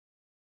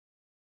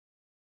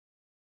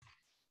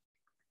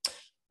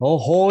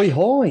Ahoy,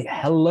 hoy.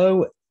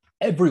 Hello,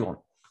 everyone.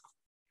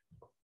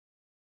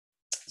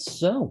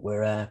 So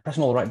we're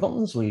pressing all the right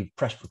buttons. We've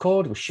pressed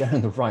record. We're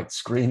sharing the right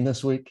screen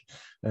this week.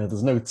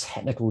 There's no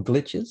technical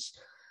glitches.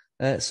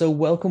 So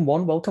welcome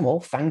one, welcome all.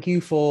 Thank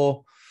you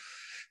for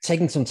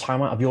taking some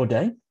time out of your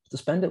day to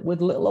spend it with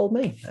little old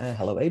me.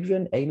 Hello,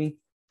 Adrian, Amy,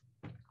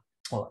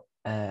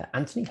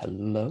 Anthony.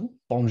 Hello,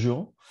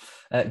 bonjour.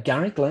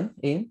 Gary, Glenn,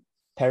 Ian,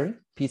 Perry,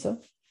 Peter,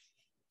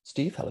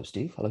 Steve. Hello,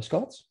 Steve. Hello,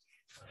 Scott.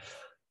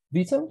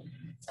 Vito,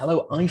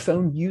 hello,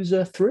 iPhone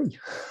user 3.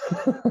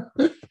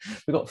 We've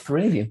got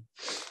 3 of you.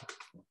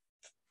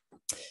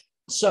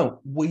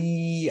 So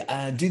we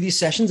do these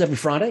sessions every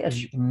Friday,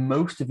 as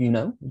most of you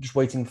know. We're just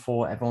waiting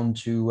for everyone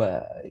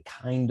to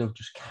kind of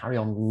just carry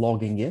on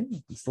logging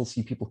in. We still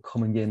see people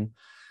coming in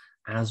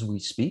as we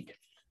speak,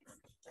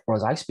 or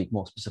as I speak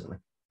more specifically.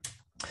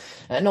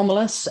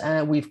 Nonetheless,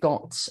 we've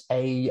got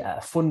a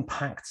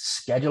fun-packed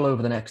schedule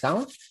over the next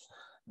hour.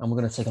 And we're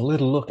going to take a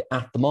little look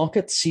at the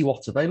market, see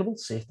what's available,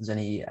 see if there's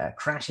any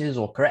crashes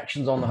or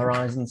corrections on the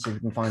horizon, see if we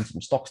can find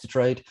some stocks to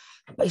trade.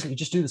 Basically,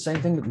 just do the same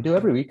thing that we do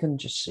every week and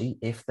just see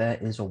if there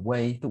is a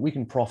way that we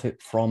can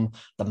profit from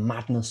the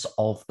madness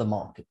of the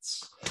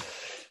markets.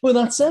 With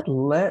that said,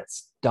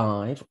 let's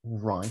dive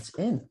right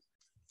in.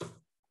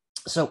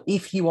 So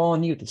if you are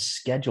new to the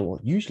schedule,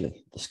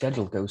 usually the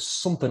schedule goes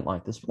something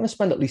like this. We're going to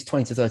spend at least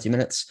 20 to 30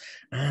 minutes.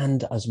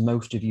 And as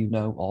most of you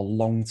know, are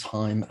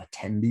long-time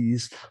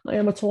attendees, I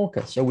am a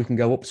talker, so we can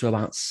go up to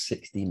about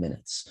 60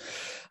 minutes.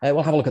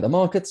 We'll have a look at the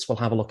markets. We'll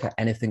have a look at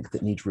anything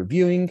that needs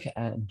reviewing,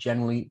 and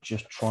generally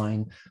just try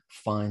and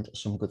find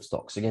some good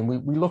stocks. Again,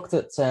 we looked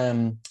at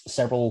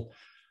several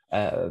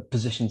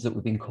positions that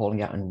we've been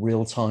calling out in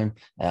real time.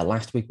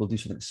 Last week, we'll do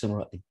something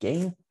similar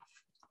again.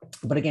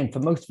 But again,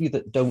 for most of you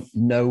that don't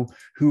know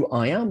who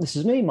I am, this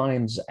is me. My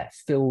name's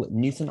Phil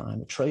Newton.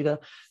 I'm a trader.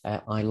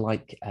 I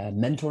like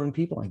mentoring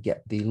people. I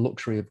get the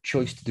luxury of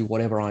choice to do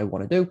whatever I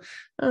want to do.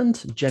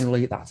 And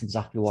generally, that's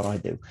exactly what I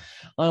do.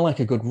 I like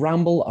a good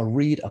ramble, a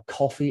read, a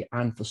coffee,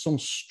 and for some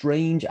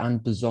strange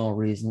and bizarre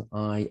reason,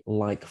 I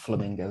like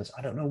flamingos.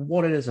 I don't know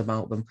what it is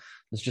about them.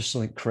 There's just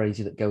something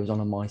crazy that goes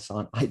on my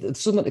side. It's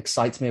something that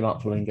excites me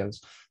about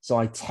flamingos. So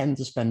I tend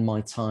to spend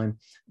my time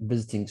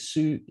visiting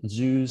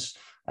zoos,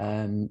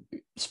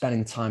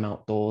 spending time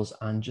outdoors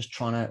and just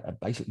trying to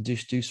basically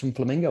just do some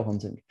flamingo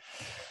hunting.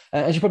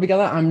 As you probably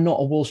gather, I'm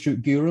not a Wall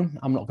Street guru.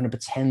 I'm not going to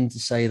pretend to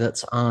say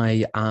that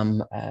I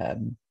am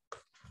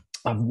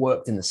I've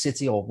worked in the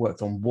city or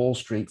worked on Wall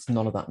Street,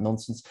 none of that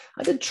nonsense.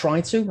 I did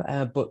try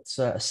to, but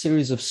a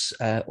series of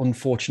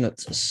unfortunate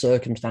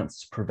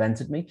circumstances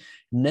prevented me,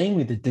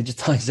 namely the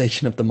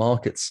digitization of the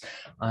markets.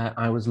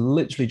 I was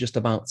literally just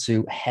about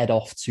to head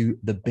off to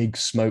the big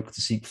smoke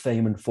to seek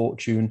fame and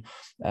fortune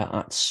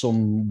at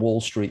some Wall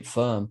Street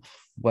firm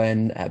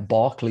when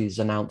Barclays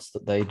announced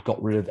that they'd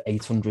got rid of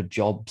 800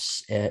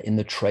 jobs in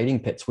the trading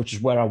pits, which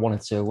is where I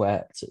wanted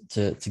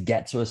to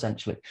get to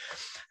essentially.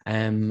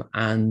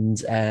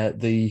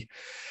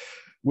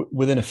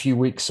 Within a few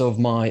weeks of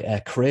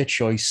my career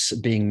choice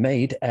being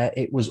made,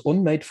 it was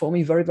unmade for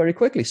me very, very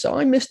quickly. So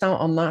I missed out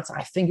on that.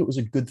 I think it was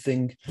a good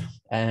thing.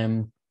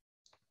 I'm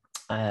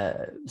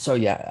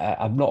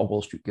not a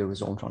Wall Street guru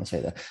is all I'm trying to say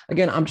there.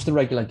 Again, I'm just a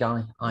regular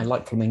guy. I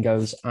like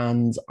flamingos,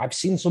 and I've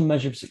seen some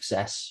measure of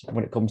success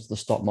when it comes to the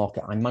stock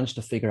market. I managed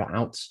to figure it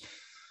out.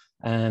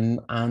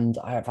 And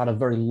I've had a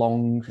very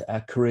long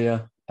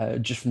career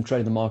just from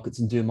trading the markets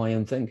and doing my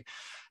own thing.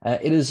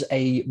 It is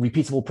a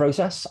repeatable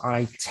process.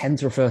 I tend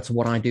to refer to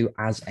what I do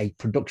as a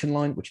production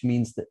line, which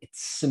means that it's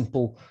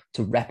simple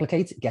to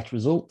replicate, get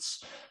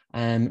results,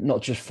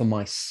 not just for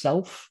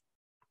myself,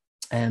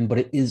 but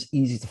it is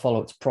easy to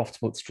follow. It's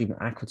profitable, it's extremely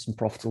accurate and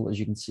profitable, as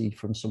you can see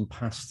from some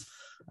past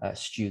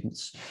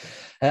students.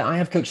 I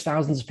have coached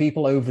thousands of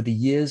people over the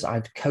years.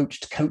 I've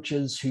coached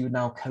coaches who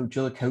now coach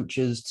other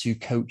coaches to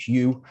coach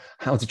you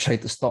how to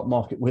trade the stock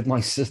market with my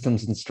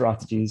systems and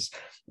strategies.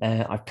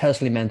 I've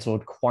personally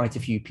mentored quite a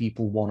few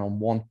people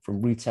one-on-one,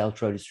 from retail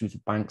traders through to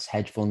banks,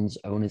 hedge funds,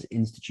 owners,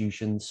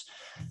 institutions.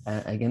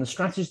 Again, the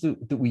strategies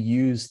that we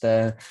use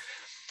there,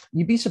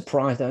 you'd be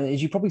surprised.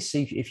 As you probably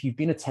see, if you've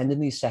been attending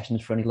these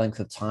sessions for any length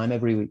of time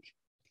every week,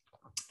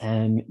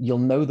 you'll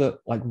know that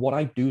like what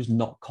I do is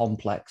not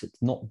complex.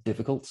 It's not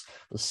difficult.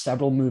 There's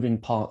several moving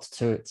parts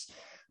to it.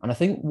 And I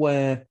think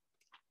where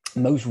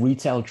most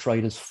retail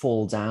traders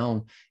fall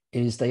down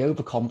is they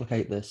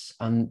overcomplicate this,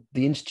 and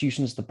the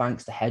institutions, the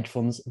banks, the hedge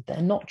funds,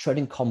 they're not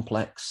trading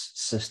complex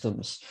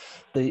systems.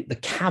 The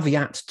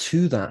caveat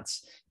to that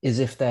is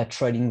if they're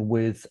trading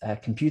with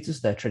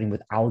computers, they're trading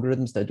with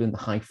algorithms, they're doing the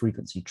high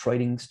frequency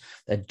tradings,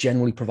 they're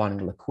generally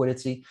providing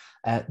liquidity.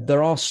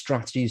 There are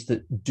strategies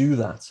that do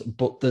that,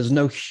 but there's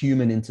no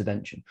human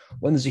intervention.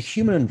 When there's a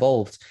human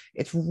involved,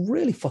 it's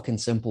really fucking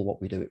simple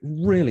what we do. It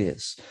really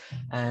is.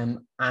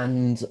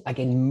 And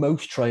again,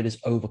 most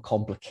traders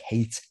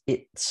overcomplicate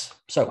it.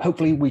 So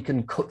hopefully we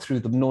can cut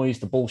through the noise,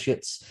 the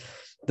bullshits,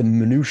 the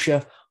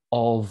minutia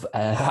of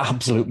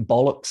absolute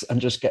bollocks and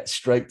just get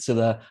straight to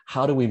the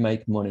how do we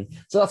make money.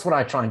 So that's what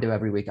I try and do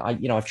every week. I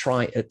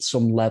try at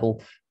some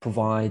level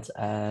provide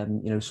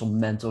some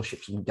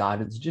mentorship, some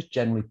guidance, just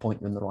generally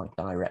point you in the right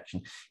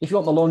direction. If you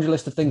want the laundry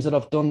list of things that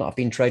I've done, I've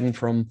been trading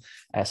from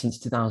since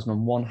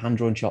 2001, hand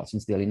drawn charts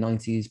since the early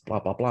 90s, blah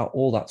blah blah,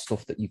 all that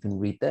stuff that you can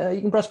read there.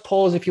 You can press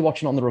pause if you're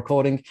watching on the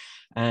recording,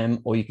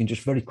 or you can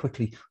just very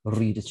quickly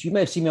read it. You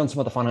may have seen me on some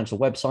other financial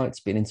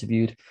websites, been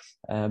interviewed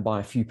by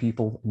a few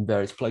people in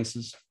various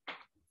places.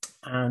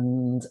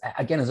 And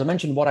again, as I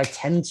mentioned, what I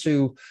tend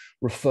to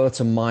refer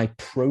to my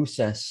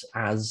process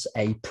as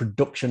a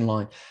production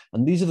line.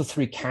 And these are the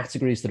three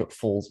categories that it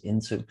falls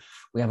into.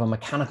 We have a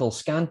mechanical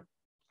scan,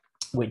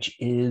 which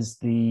is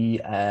the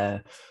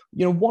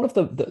one of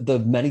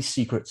the many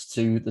secrets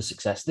to the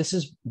success. This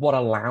is what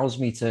allows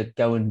me to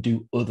go and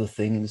do other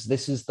things.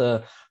 This is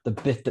the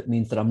bit that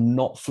means that I'm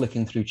not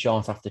flicking through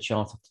chart after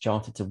chart after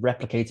chart. It's a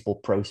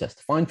replicatable process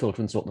to find,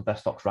 filter, and sort the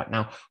best stocks right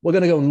now. We're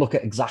going to go and look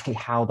at exactly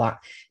how that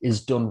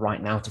is done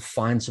right now to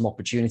find some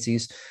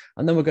opportunities.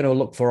 And then we're going to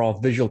look for our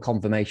visual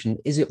confirmation.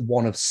 Is it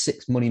one of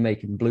 6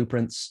 money-making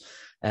blueprints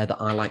that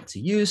I like to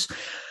use?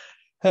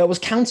 I was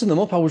counting them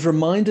up. I was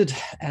reminded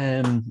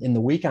in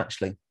the week,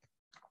 actually,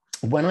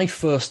 when I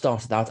first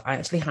started out, I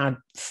actually had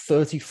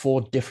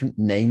 34 different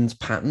named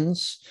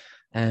patterns,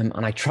 and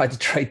I tried to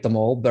trade them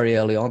all very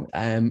early on.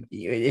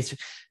 It's,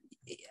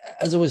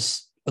 as I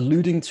was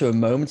alluding to a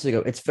moment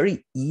ago, it's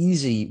very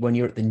easy when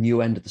you're at the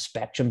new end of the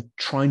spectrum,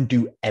 try and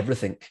do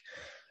everything.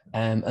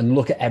 And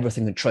look at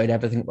everything and trade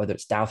everything, whether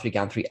it's Dow 3,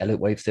 GAN 3,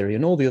 Elliott wave theory,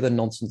 and all the other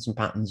nonsense and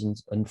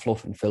patterns and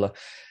fluff and filler.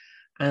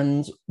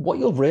 And what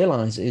you'll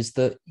realize is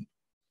that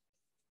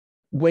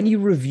when you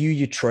review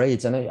your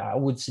trades, and I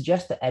would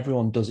suggest that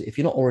everyone does it. If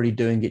you're not already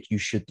doing it, you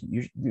should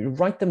you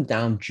write them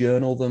down,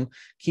 journal them,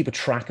 keep a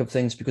track of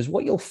things, because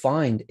what you'll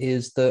find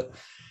is that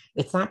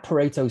it's that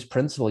Pareto's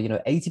principle.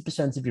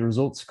 80% of your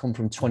results come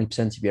from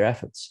 20% of your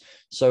efforts.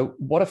 So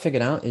what I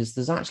figured out is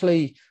there's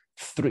actually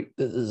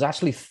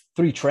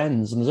three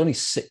trends, and there's only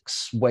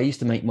 6 ways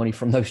to make money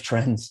from those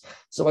trends.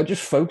 So I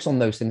just focus on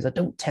those things. I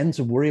don't tend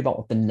to worry about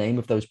what the name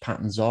of those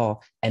patterns are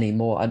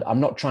anymore. I'm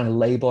not trying to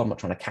label, I'm not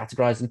trying to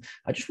categorize them.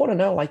 I just want to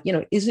know,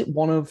 is it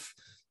one of,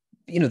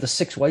 the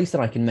 6 ways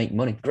that I can make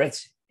money?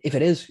 Great. If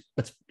it is,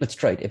 let's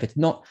trade. If it's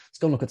not, let's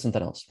go and look at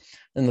something else.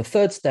 And the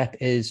third step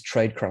is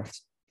tradecraft.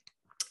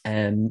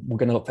 And we're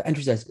going to look for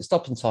entries,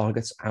 stops, and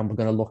targets, and we're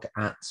going to look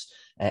at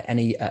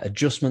any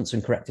adjustments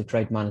and corrective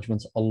trade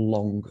management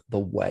along the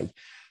way.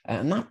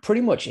 And that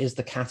pretty much is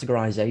the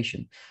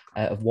categorization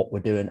of what we're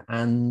doing.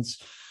 And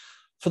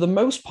for the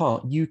most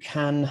part, you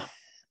can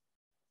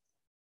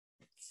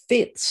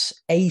fit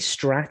a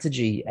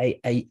strategy,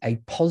 a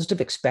positive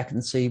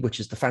expectancy,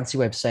 which is the fancy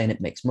way of saying it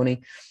makes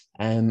money,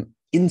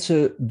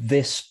 into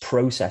this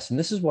process. And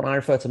this is what I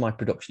refer to my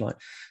production line.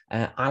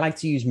 I like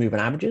to use moving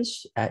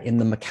averages in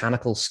the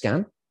mechanical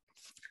scan.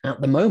 At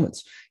the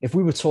moment, if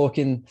we were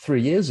talking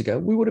 3 years ago,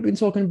 we would have been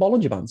talking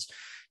Bollinger Bands.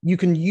 You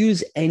can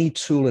use any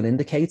tool and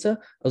indicator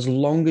as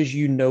long as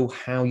you know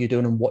how you're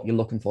doing and what you're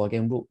looking for.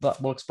 Again,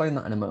 we'll explain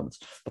that in a moment.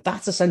 But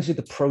that's essentially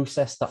the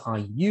process that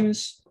I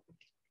use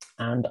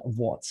and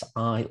what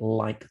I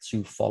like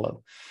to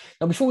follow.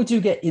 Now, before we do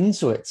get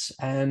into it,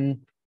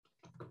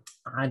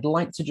 I'd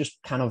like to just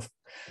kind of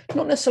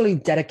not necessarily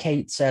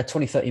dedicate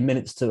 20, 30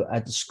 minutes to a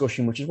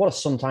discussion, which is what I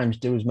sometimes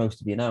do, as most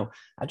of you know.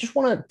 I just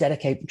want to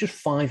dedicate just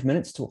 5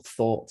 minutes to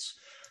thoughts,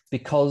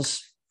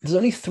 because there's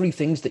only 3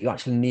 things that you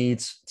actually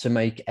need to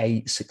make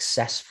a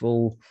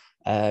successful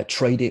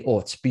trading,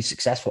 or to be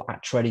successful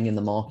at trading in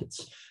the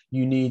markets.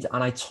 You need,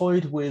 and I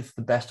toyed with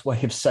the best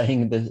way of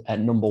saying the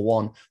number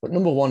 1, but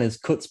number 1 is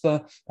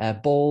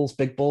chutzpah, balls,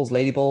 big balls,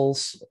 lady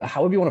balls,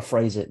 however you want to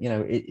phrase it.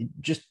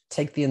 Just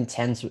take the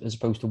intent as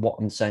opposed to what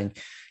I'm saying.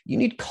 You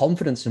need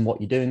confidence in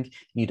what you're doing. You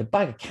need a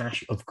bag of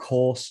cash, of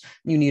course.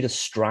 You need a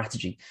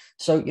strategy.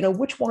 So,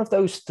 which one of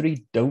those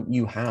 3 don't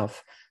you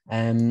have?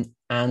 And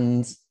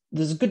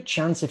there's a good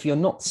chance if you're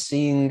not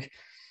seeing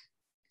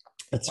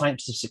the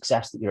types of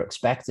success that you're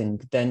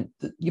expecting, then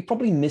you're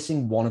probably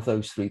missing one of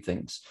those 3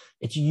 things.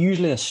 It's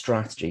usually a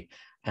strategy.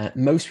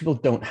 Most people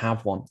don't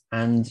have one,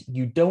 and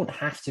you don't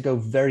have to go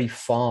very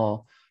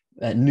far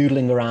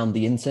noodling around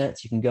the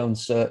internet. You can go and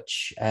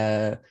search,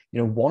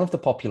 one of the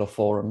popular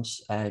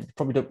forums. You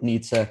probably don't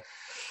need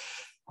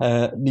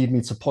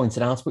me to point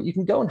it out, but you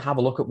can go and have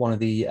a look at one of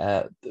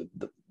the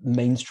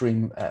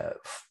mainstream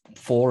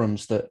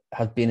forums that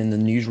have been in the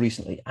news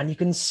recently, and you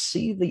can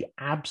see the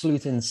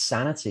absolute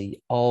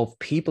insanity of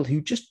people who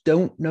just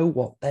don't know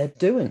what they're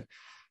doing.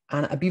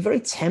 And I'd be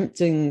very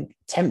tempted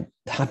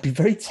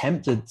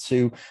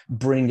to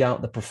bring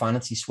out the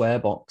profanity swear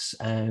box,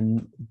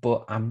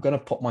 but I'm going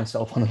to put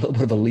myself on a little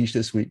bit of a leash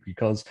this week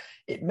because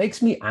it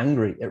makes me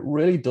angry. It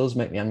really does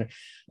make me angry.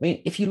 I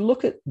mean, if you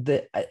look at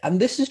and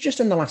this is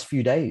just in the last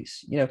few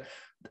days,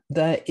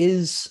 there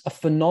is a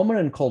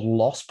phenomenon called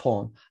loss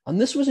porn. And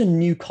this was a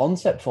new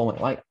concept for me.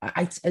 Like,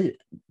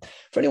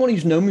 for anyone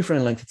who's known me for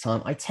any length of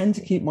time, I tend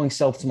to keep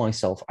myself to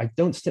myself. I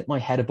don't stick my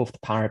head above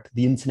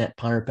the internet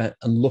parapet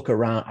and look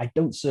around. I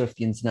don't surf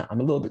the internet. I'm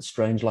a little bit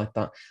strange like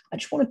that. I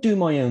just want to do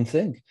my own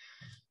thing.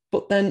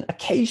 But then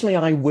occasionally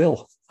I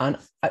will. And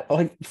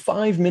like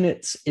 5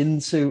 minutes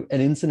into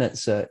an internet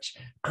search,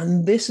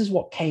 and this is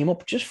what came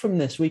up just from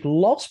this week.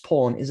 Loss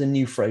porn is a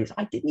new phrase.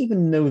 I didn't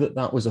even know that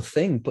that was a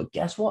thing, but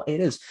guess what? It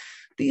is.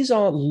 These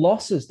are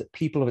losses that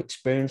people have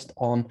experienced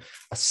on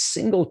a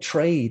single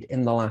trade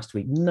in the last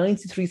week,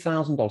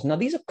 $93,000. Now,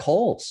 these are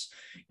calls.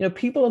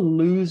 People are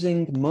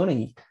losing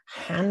money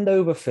hand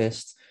over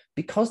fist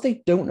because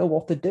they don't know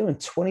what they're doing.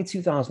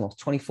 22,000 lost,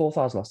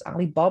 24,000 lost.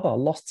 Alibaba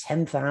lost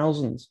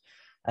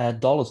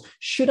 $10,000.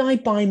 Should I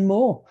buy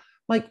more?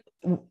 Like,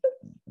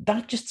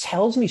 that just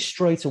tells me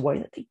straight away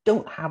that they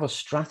don't have a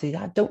strategy.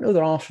 I don't know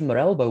their arse from their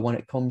elbow when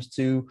it comes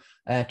to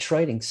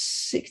trading.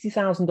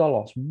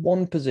 $60,000,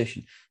 one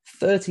position,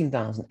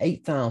 13,000,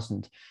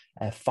 8,000,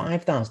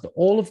 5,000.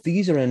 All of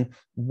these are in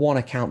one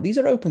account. These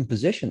are open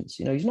positions.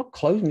 He's not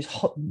closing. He's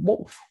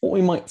what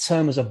we might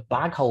term as a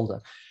bag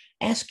holder.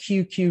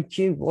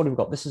 SQQQ, what have we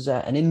got? This is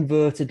an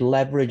inverted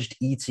leveraged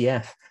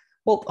ETF.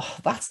 Well,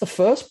 that's the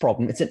first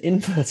problem. It's an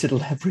inverted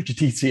leveraged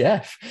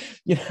ETF,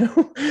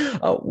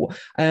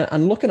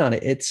 and looking at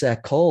it, it's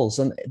calls,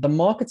 and the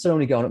markets are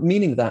only going up,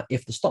 meaning that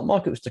if the stock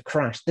market was to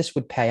crash, this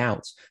would pay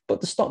out.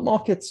 But the stock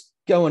market's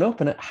going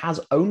up, and it has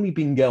only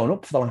been going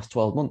up for the last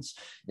 12 months.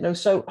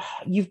 So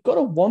you've got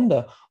to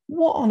wonder,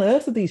 what on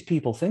earth are these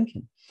people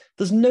thinking?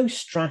 There's no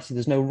strategy.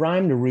 There's no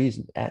rhyme or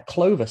reason.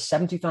 Clover,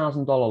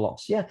 $70,000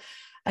 loss. Yeah.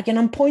 Again,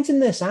 I'm pointing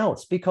this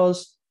out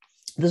because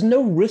there's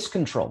no risk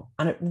control.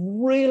 And it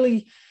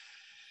really,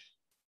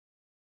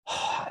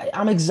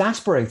 I'm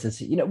exasperated,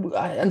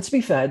 and to be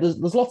fair, there's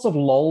lots of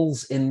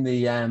lols in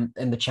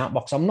the chat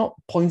box. I'm not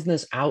pointing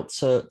this out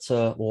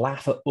to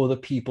laugh at other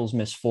people's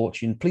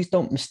misfortune. Please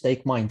don't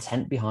mistake my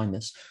intent behind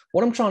this.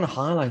 What I'm trying to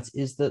highlight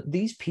is that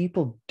these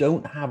people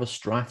don't have a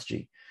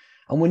strategy.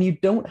 And when you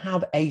don't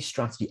have a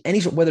strategy,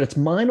 whether it's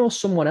mine or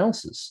someone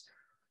else's,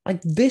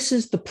 like, this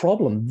is the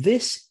problem.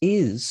 This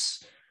is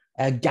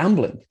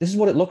gambling. This is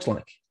what it looks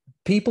like.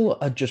 People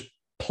are just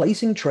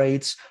placing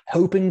trades,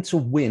 hoping to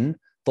win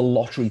the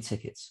lottery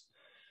tickets.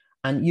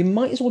 And you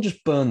might as well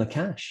just burn the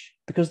cash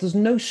because there's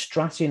no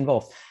strategy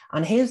involved.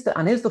 And here's the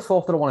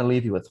thought that I want to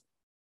leave you with.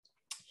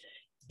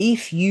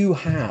 If you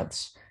had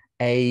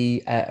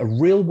a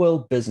real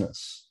world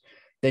business,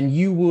 then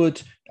you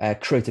would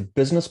create a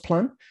business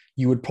plan.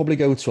 You would probably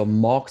go to a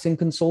marketing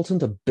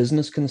consultant, a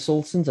business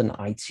consultant, an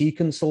IT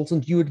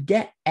consultant. You would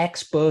get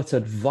expert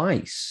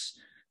advice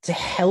to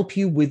help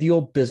you with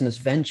your business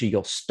venture,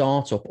 your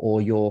startup,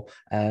 or your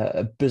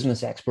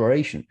business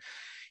exploration.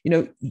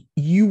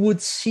 You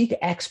would seek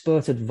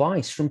expert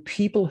advice from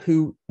people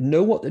who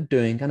know what they're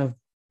doing and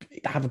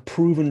have a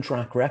proven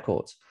track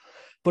record.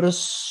 But as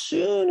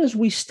soon as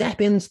we step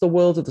into the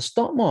world of the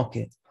stock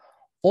market,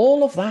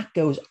 all of that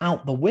goes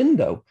out the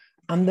window.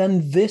 And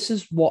then this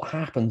is what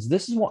happens.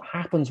 This is what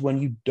happens when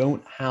you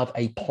don't have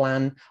a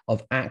plan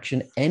of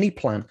action, any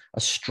plan,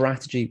 a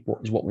strategy, what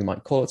is what we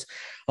might call it.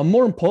 And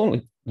more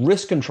importantly,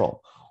 risk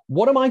control.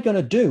 What am I going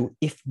to do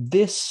if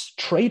this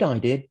trade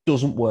idea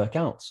doesn't work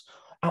out?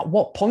 At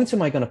what point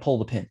am I going to pull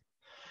the pin?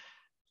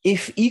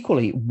 If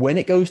equally, when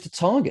it goes to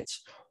target,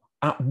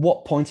 at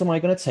what point am I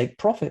going to take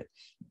profit?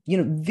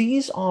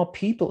 These are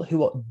people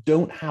who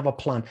don't have a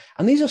plan.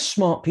 And these are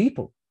smart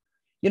people.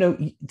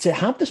 To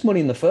have this money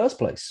in the first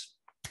place,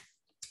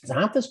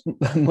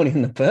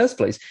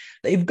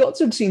 they've got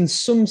to have seen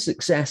some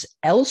success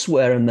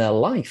elsewhere in their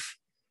life.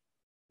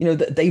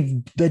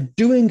 That they're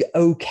doing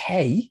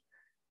okay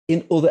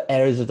in other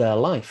areas of their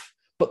life.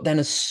 But then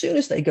as soon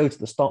as they go to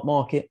the stock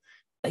market,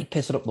 they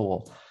piss it up the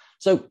wall.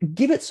 So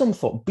give it some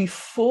thought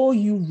before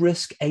you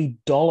risk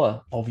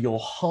 $1 of your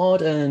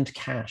hard-earned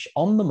cash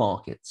on the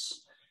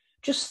markets.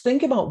 Just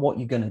think about what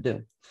you're going to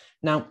do.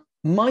 Now,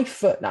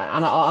 and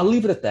I'll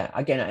leave it at that.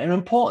 Again, an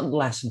important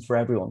lesson for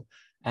everyone.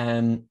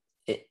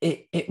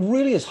 It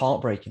really is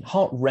heartbreaking,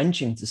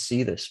 heart-wrenching to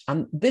see this.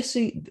 And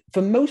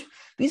for most,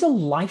 these are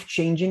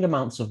life-changing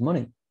amounts of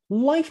money.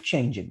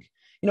 Life-changing.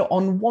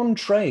 On one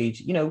trade,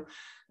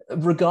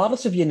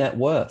 regardless of your net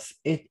worth,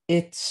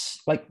 it's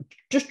like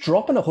just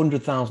dropping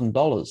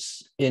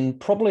 $100,000 in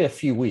probably a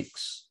few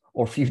weeks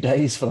or a few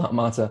days, for that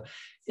matter,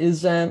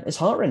 is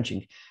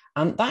heart-wrenching.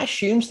 And that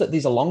assumes that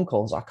these are long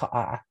calls.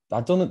 I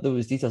don't know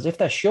those details. If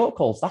they're short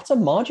calls, that's a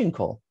margin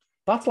call.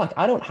 That's like,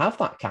 I don't have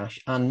that cash,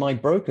 and my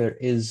broker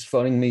is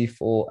phoning me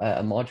for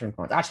a margin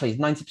requirement. Actually, it's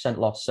 90%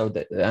 loss, so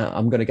that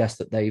I'm going to guess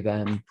that they've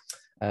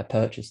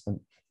purchased them.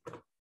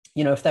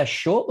 If they're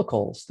short the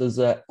calls, there's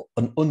an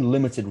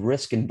unlimited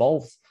risk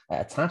involved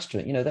attached to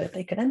it.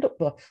 They could end up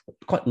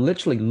quite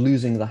literally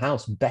losing the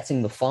house,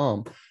 betting the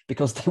farm,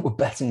 because they were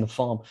betting the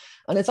farm.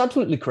 And it's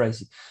absolutely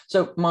crazy.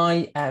 So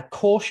my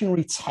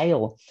cautionary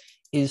tale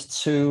is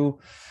to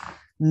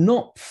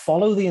not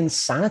follow the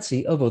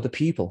insanity of other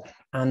people.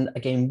 And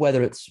again,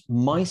 whether it's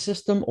my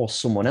system or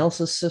someone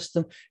else's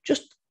system,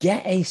 just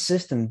get a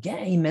system, get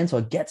a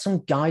mentor, get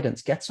some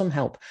guidance, get some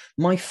help.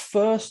 My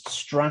first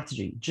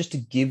strategy, just to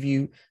give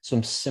you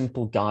some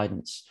simple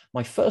guidance,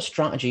 my first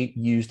strategy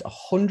used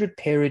 100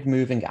 period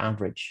moving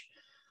average.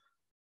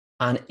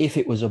 And if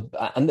it was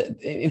and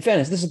in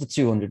fairness, this is the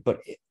 200, but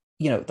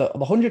the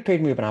 100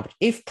 period moving average,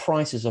 if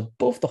price is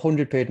above the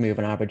 100 period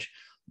moving average,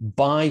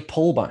 buy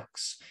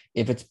pullbacks.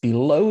 If it's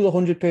below the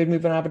 100 period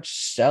moving average,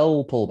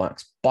 sell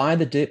pullbacks, buy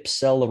the dip,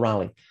 sell the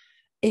rally.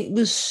 It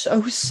was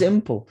so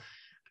simple.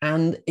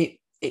 And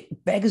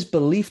it beggars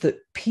belief that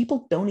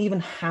people don't even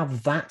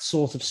have that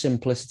sort of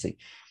simplicity.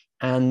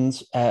 And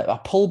a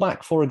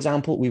pullback, for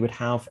example, we would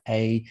have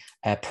a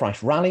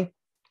price rally,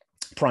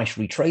 price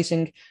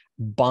retracing,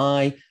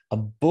 buy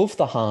above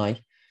the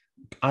high.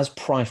 As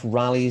price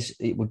rallies,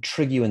 it would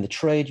trigger you in the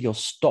trade. Your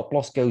stop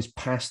loss goes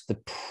past the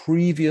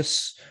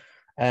previous,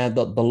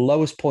 the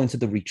lowest point of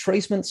the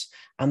retracements,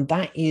 and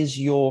that is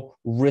your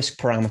risk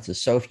parameters.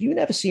 So if you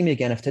never see me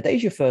again, if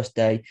today's your first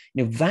day,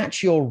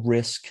 that's your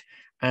risk.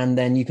 And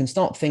then you can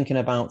start thinking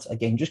about,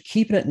 again, just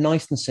keeping it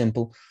nice and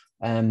simple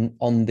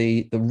on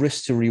the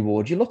risk to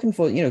reward. You're looking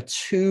for,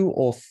 2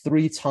 or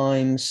 3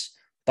 times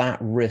that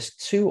risk,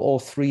 2 or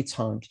 3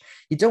 times.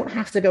 You don't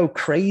have to go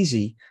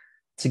crazy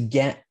to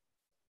get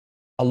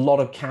a lot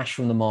of cash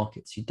from the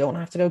markets. You don't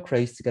have to go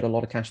crazy to get a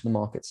lot of cash from the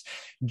markets.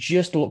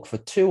 Just look for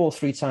 2 or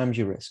 3 times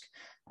your risk.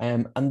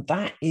 And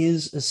that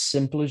is as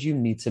simple as you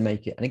need to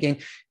make it. And again,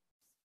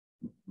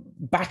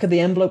 back of the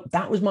envelope,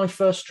 that was my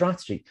first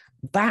strategy.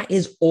 That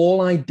is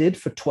all I did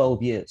for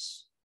 12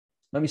 years.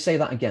 Let me say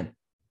that again.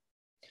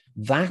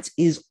 That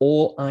is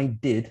all I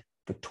did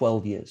for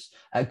 12 years.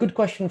 A good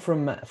question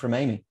from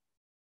Amy.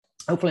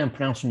 Hopefully I'm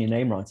pronouncing your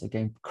name right.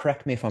 Again,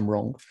 correct me if I'm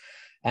wrong.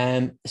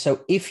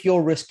 So if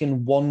you're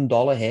risking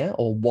 $1 here,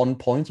 or 1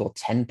 point or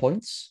 10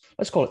 points,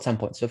 let's call it 10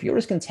 points. So if you're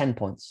risking 10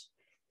 points,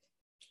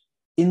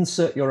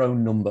 insert your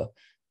own number,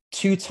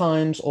 2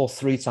 times or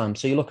 3 times.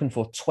 So you're looking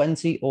for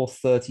 20 or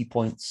 30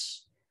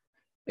 points.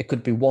 It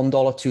could be $1, $2,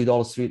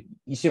 $3.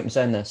 You see what I'm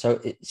saying there? So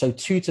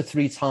 2 to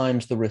 3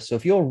 times the risk. So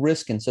if you're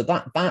risking, so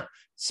that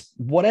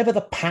whatever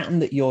the pattern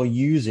that you're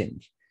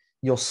using,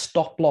 your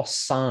stop loss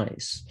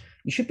size,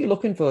 you should be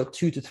looking for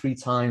 2 to 3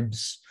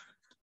 times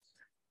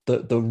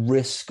the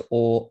risk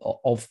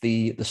of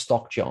the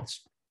stock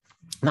charts.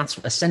 And that's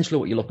essentially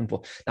what you're looking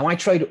for. Now, I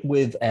trade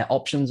with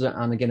options,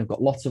 and again, I've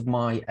got lots of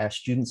my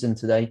students in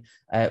today.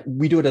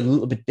 We do it a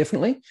little bit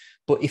differently,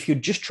 but if you're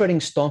just trading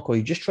stock or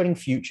you're just trading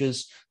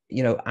futures,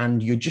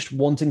 and you're just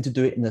wanting to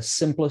do it in the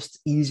simplest,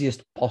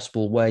 easiest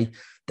possible way,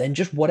 then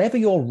just whatever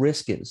your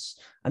risk is,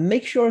 and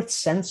make sure it's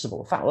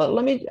sensible. In fact,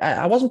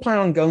 I wasn't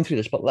planning on going through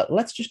this, but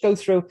let's just go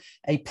through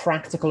a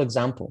practical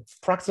example.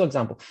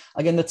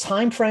 Again, the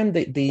time frame,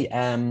 the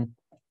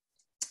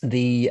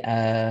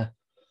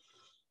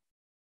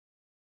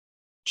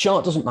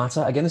chart doesn't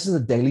matter. Again, this is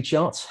a daily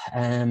chart,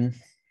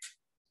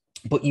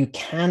 but you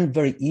can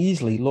very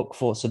easily look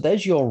for, so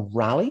there's your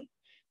rally,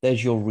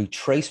 there's your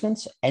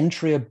retracement,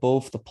 entry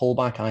above the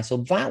pullback high. So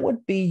that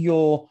would be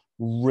your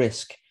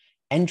risk.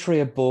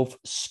 Entry above,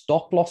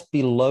 stop loss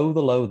below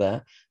the low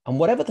there. And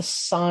whatever the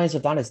size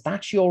of that is,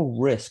 that's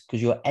your risk,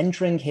 because you're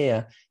entering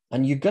here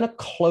and you're going to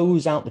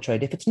close out the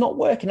trade. If it's not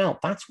working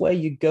out, that's where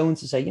you're going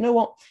to say, you know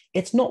what,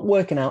 it's not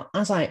working out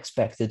as I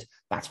expected.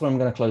 That's when I'm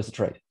going to close the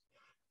trade.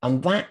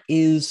 And that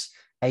is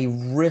a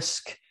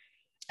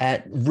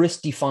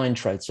risk-defined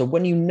trade. So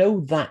when you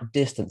know that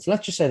distance,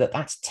 let's just say that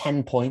that's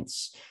 10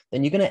 points,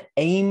 then you're going to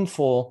aim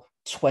for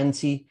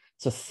 20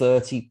 to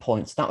 30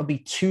 points. That would be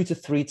 2 to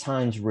 3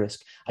 times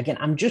risk. Again,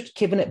 I'm just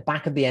giving it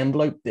back of the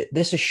envelope.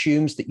 This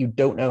assumes that you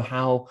don't know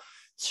how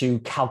to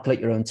calculate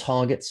your own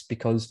targets,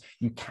 because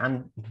you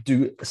can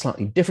do it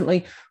slightly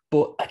differently.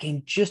 But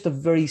again, just a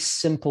very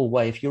simple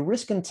way. If you're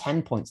risking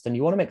 10 points, then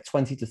you want to make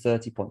 20 to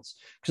 30 points,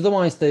 because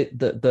otherwise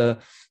the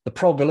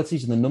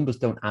probabilities and the numbers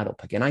don't add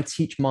up. Again, I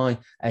teach my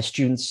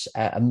students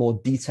a more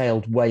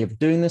detailed way of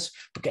doing this.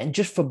 But again,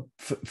 just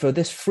for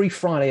this free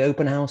Friday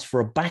open house,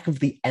 for a back of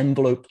the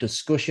envelope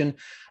discussion,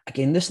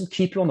 again, this will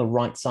keep you on the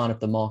right side of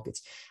the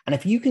markets. And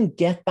if you can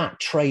get that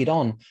trade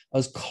on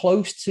as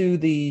close to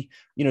the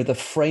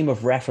frame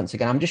of reference,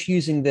 again, I'm just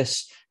using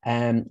this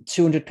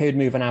 200 period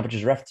moving average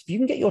as reference. If you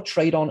can get your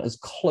trade on as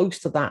close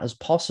to that as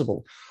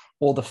possible,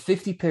 or the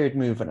 50 period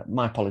moving,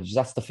 my apologies,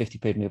 that's the 50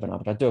 period moving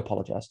average. I do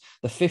apologize.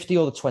 The 50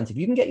 or the 20, if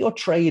you can get your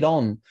trade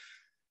on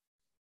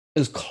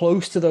as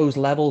close to those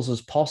levels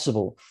as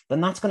possible,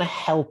 then that's going to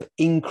help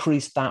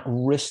increase that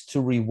risk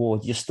to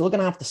reward. You're still going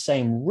to have the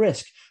same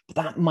risk, but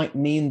that might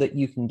mean that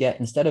you can get,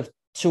 instead of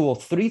 2 or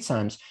 3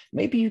 times,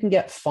 maybe you can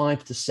get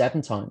 5 to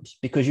 7 times,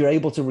 because you're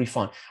able to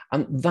refine.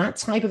 And that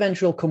type of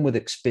entry will come with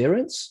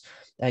experience.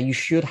 You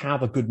should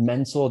have a good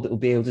mentor that will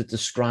be able to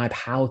describe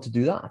how to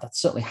do that. That's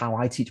certainly how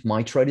I teach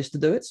my traders to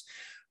do it.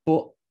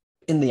 But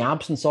in the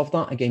absence of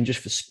that, again,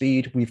 just for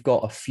speed, we've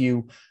got a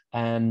few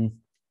kind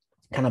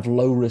of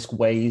low risk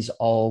ways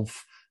of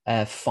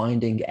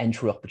finding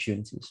entry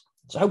opportunities.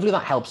 So hopefully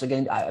that helps.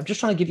 Again, I'm just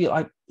trying to give you,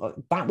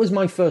 that was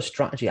my first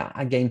strategy.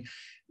 Again,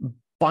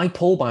 buy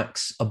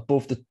pullbacks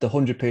above the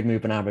 100-period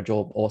moving average,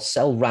 or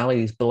sell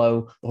rallies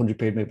below the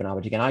 100-period moving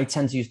average. Again, I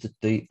tend to use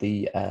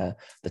the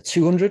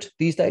 200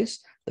 these days,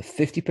 the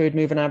 50-period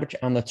moving average,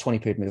 and the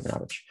 20-period moving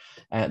average.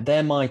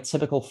 They're my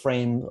typical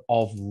frame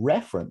of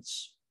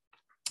reference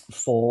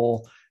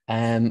for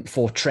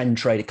trend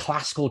trading,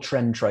 classical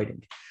trend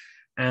trading.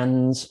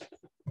 And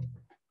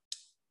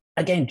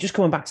again, just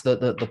coming back to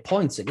the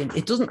points, again,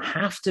 it doesn't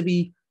have to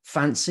be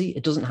fancy.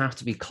 It doesn't have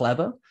to be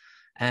clever.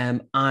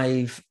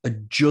 I've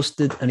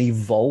adjusted and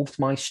evolved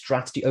my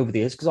strategy over the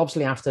years, because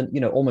obviously after,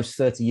 almost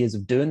 30 years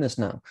of doing this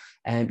now,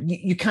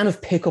 you kind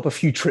of pick up a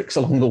few tricks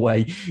along the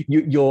way.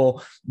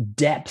 Your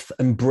depth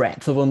and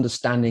breadth of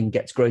understanding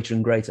gets greater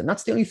and greater. And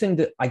that's the only thing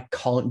that I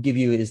can't give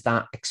you, is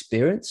that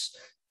experience.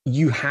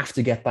 You have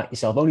to get that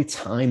yourself. Only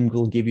time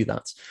will give you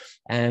that.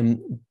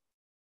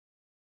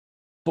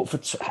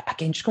 But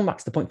again, just coming back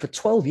to the point, for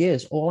 12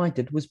 years, all I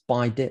did was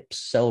buy dips,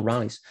 sell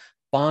rallies,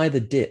 buy the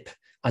dip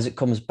as it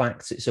comes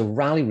back to, so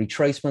rally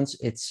retracements,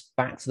 it's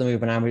back to the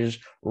moving averages,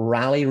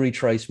 rally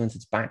retracements,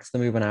 it's back to the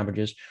moving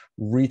averages,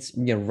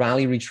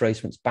 rally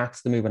retracements, back to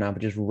the moving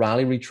averages,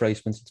 rally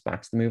retracements, it's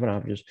back to the moving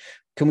averages.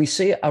 Can we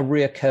see a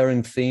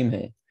reoccurring theme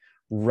here?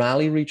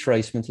 Rally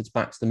retracements, it's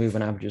back to the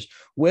moving averages.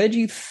 Where do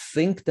you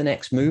think the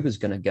next move is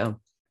going to go?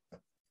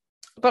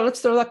 But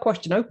let's throw that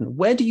question open.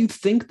 Where do you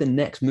think the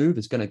next move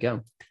is going to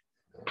go?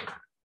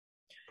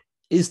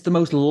 Is the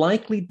most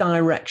likely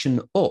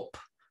direction up,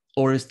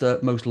 or is the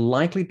most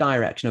likely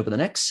direction over the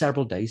next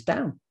several days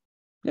down?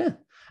 Yeah.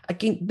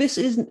 Again, this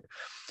isn't...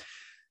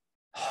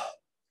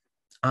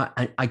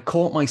 I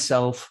caught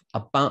myself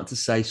about to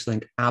say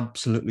something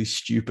absolutely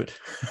stupid.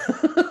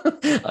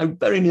 I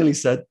very nearly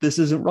said, this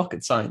isn't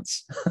rocket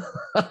science.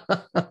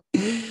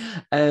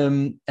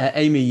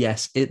 Amy,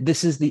 yes,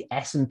 this is the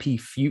S&P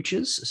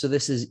futures. So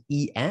this is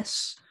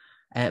ES,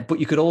 but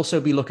you could also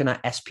be looking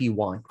at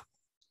SPY.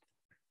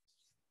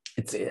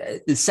 It's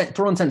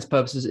for all intents and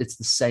purposes, it's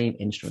the same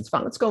instrument. In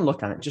fact, let's go and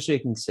look at it just so you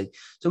can see.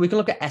 So we can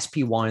look at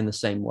SPY in the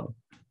same way.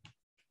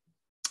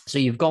 So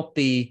you've got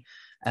the,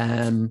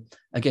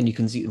 again, you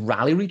can see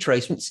rally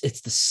retracements.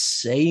 It's the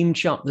same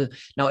chart.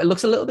 Now it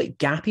looks a little bit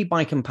gappy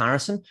by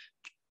comparison,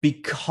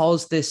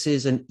 because this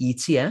is an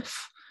ETF,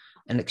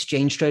 an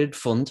exchange traded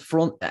fund.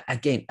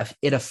 Again,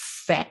 it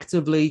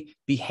effectively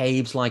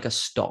behaves like a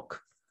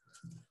stock.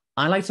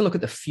 I like to look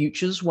at the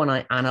futures when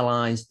I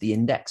analyze the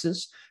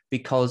indexes,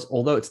 because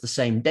although it's the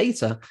same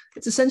data,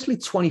 it's essentially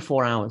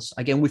 24 hours.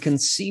 Again, we can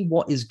see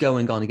what is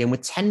going on. Again, we're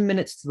 10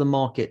 minutes to the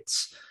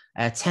markets,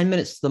 10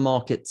 minutes to the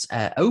market's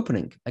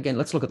opening. Again,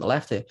 let's look at the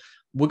left here.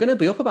 We're going to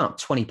be up about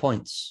 20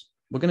 points.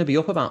 We're going to be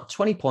up about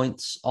 20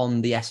 points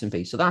on the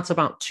S&P. So that's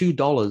about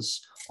 $2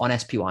 on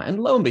SPY. And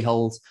lo and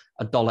behold,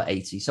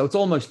 $1.80. So it's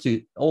almost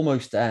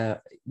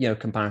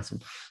comparison.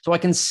 So I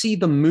can see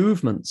the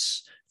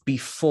movements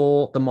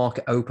before the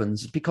market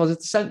opens, because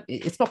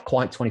it's not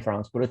quite 24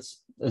 hours, but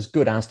it's as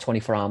good as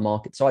 24-hour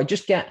market. So I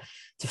just get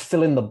to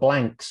fill in the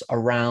blanks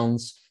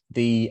around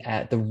the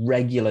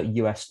regular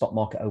US stock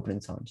market opening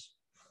times.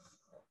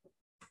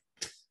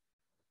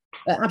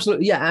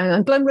 Absolutely, yeah.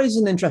 And Glenn raises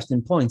an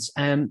interesting point.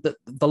 That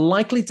the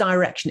likely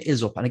direction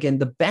is up. And again,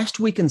 the best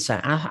we can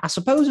say, I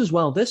suppose as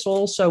well, this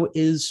also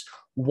is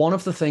one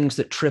of the things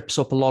that trips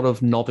up a lot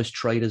of novice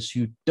traders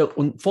who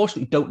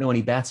unfortunately don't know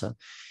any better,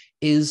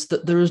 is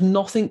that there is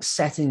nothing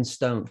set in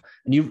stone.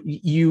 And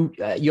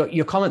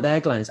your comment there,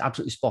 Glenn, is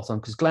absolutely spot on,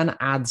 because Glenn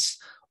adds,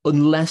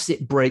 unless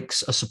it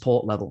breaks a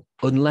support level,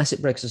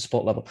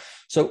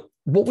 So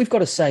what we've got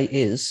to say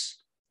is,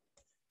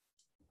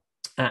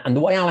 and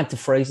the way I like to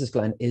phrase this,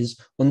 Glenn, is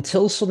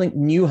until something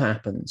new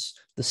happens,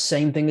 the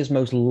same thing is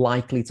most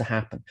likely to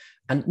happen.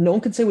 And no one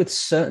can say with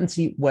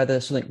certainty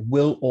whether something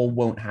will or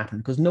won't happen,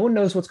 because no one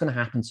knows what's going to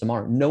happen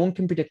tomorrow. No one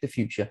can predict the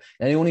future.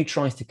 And anyone who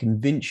tries to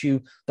convince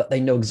you that they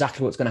know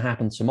exactly what's going to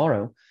happen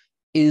tomorrow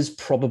is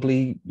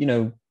probably,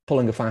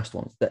 pulling a fast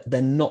one.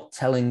 They're not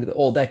telling,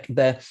 or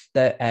they're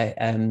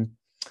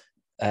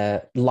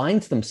lying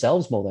to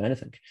themselves more than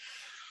anything.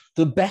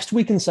 The best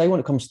we can say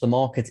when it comes to the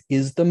market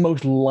is the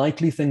most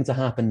likely thing to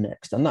happen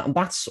next. And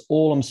that's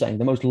all I'm saying.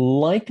 The most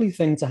likely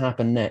thing to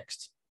happen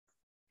next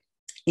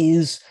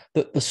is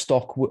that the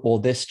stock or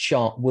this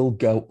chart will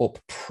go up.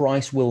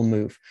 Price will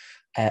move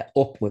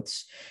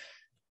upwards.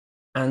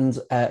 And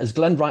as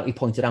Glenn rightly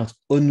pointed out,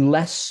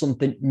 unless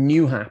something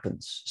new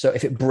happens. So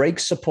if it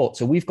breaks support,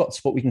 so we've got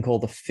what we can call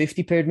the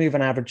 50-period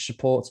moving average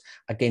support.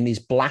 Again, these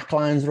black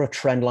lines are a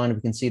trend line.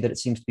 We can see that it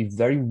seems to be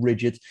very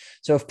rigid.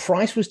 So if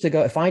price was to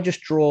go, if I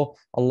just draw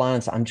a line,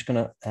 so I'm just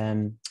going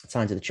to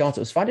assign to the chart.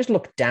 So if I just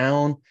look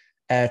down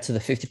to the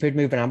 50-period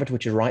moving average,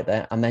 which is right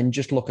there, and then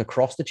just look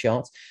across the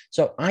chart.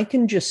 So I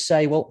can just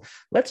say, well,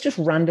 let's just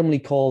randomly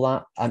call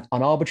that an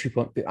arbitrary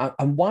point.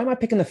 And why am I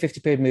picking the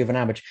 50-period moving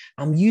average?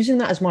 I'm using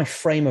that as my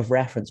frame of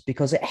reference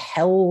because it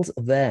held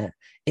there.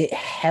 It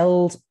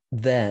held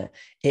there.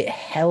 It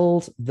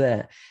held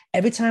there.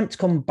 Every time it's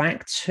come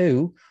back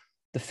to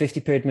the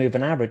 50-period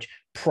moving average,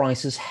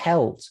 price has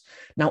held.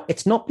 Now,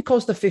 it's not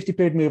because the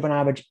 50-period moving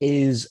average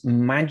is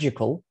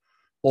magical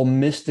or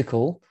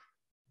mystical.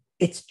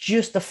 It's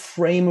just a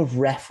frame of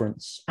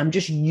reference. I'm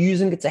just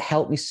using it to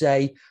help me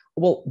say,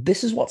 well,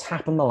 this is what's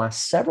happened the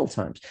last several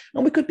times.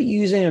 And we could be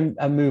using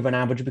a moving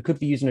average. We could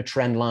be using a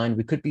trend line.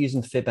 We could be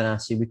using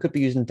Fibonacci. We could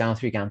be using down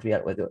three, down three.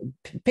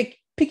 Pick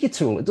your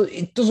tool.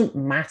 It doesn't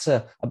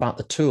matter about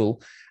the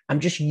tool. I'm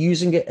just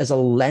using it as a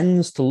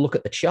lens to look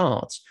at the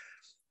charts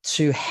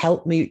to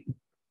help me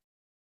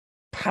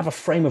have a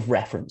frame of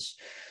reference.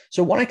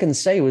 So what I can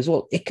say was,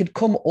 well, it could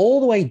come all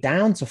the way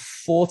down to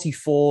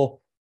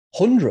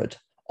 4,400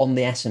 on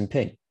the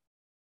S&P.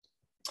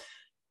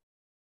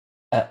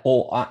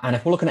 And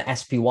if we're looking at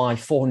SPY,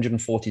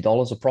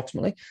 $440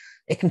 approximately,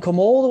 it can come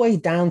all the way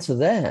down to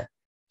there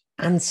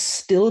and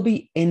still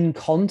be in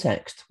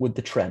context with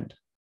the trend.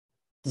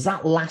 Does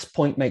that last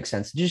point make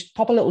sense? Just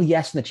pop a little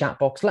yes in the chat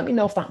box. Let me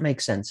know if that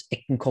makes sense.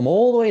 It can come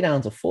all the way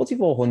down to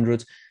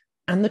 4,400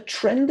 and the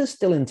trend is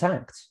still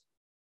intact.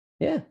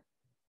 Yeah.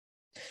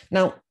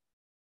 Now,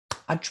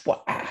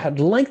 I'd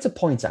like to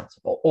point out,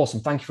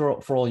 awesome, thank you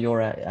for all your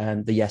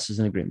the yeses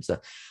and agreements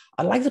there.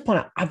 I'd like to point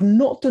out, I've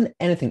not done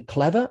anything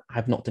clever.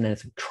 I've not done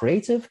anything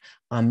creative.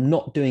 I'm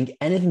not doing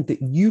anything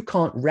that you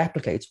can't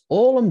replicate.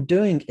 All I'm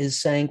doing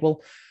is saying,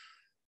 well,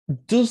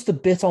 does the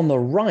bit on the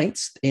right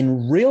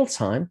in real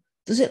time,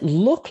 does it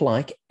look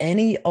like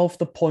any of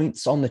the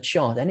points on the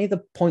chart, any of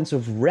the points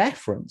of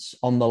reference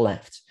on the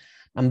left?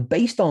 And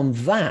based on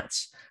that,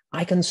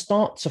 I can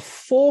start to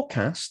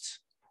forecast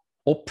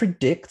or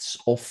predict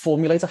or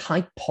formulate a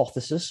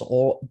hypothesis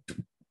or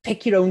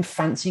pick your own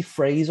fancy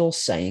phrase or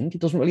saying. It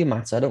doesn't really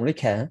matter. I don't really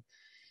care.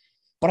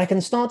 But I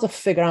can start to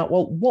figure out,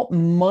 well, what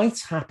might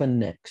happen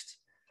next?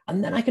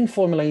 And then I can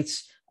formulate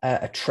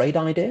a trade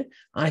idea.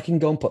 I can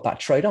go and put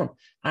that trade on.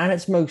 And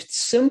it's most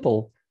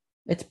simple.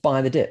 It's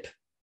buy the dip,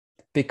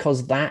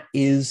 because that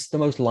is the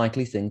most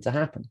likely thing to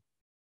happen.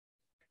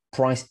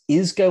 Price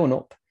is going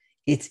up.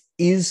 It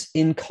is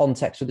in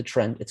context with the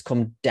trend. It's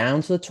come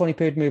down to the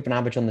 20-period moving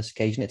average on this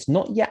occasion. It's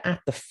not yet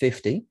at the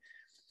 50.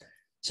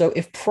 So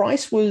if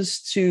price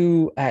was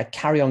to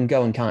carry on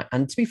going,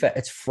 and to be fair,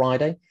 it's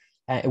Friday.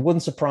 It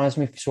wouldn't surprise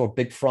me if we saw a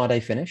big Friday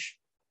finish.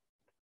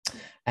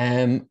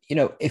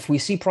 If we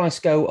see price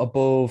go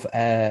above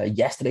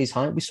yesterday's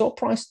high, we saw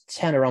price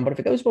turn around, but if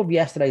it goes above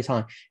yesterday's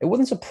high, it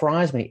wouldn't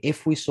surprise me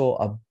if we saw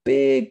a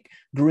big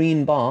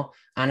green bar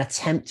and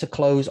attempt to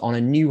close on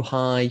a new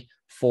high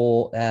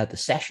for the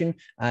session,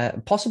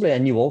 possibly a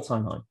new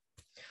all-time high.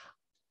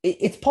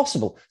 It's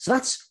possible. So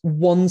that's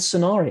one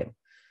scenario.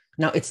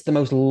 Now, it's the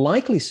most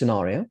likely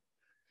scenario,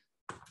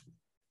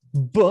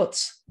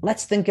 but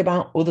let's think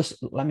about others.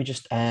 Let me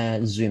just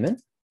zoom in.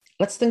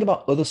 Let's think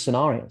about other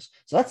scenarios.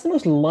 So that's the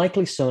most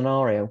likely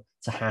scenario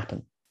to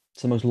happen.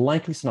 It's the most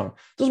likely scenario.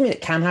 Doesn't mean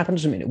it can happen,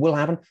 doesn't mean it will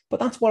happen,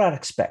 but that's what I'd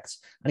expect.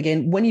 And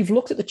again, when you've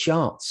looked at the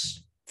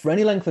charts for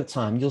any length of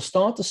time, you'll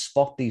start to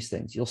spot these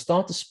things. You'll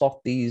start to spot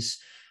these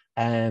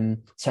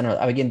scenarios.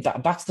 Again,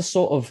 that's the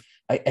sort of,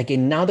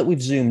 again, now that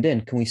we've zoomed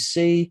in, can we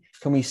see,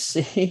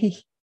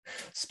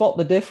 spot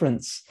the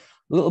difference?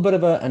 A little bit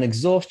of an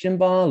exhaustion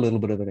bar, a little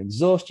bit of an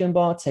exhaustion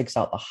bar, takes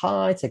out the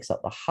high, takes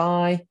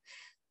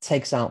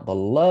out the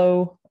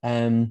low,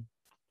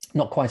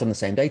 not quite on the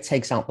same day,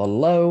 takes out the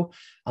low,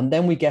 and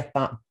then we get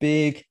that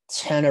big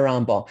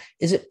turnaround bar.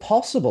 Is it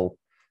possible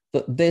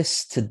that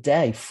this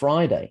today,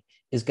 Friday,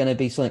 is going to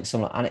be something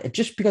similar? And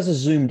just because I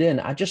zoomed in,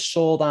 I just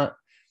saw that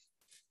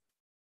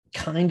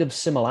kind of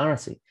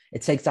similarity.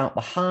 It takes out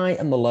the high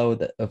and the low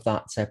of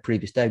that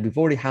previous day. We've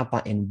already had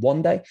that in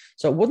one day.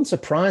 So it wouldn't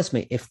surprise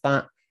me if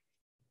that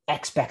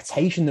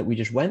expectation that we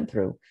just went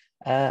through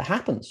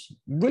happens.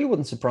 Really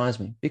wouldn't surprise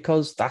me,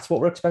 because that's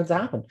what we're expecting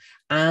to happen.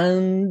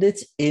 And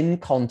it's in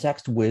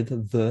context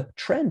with the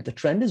trend. The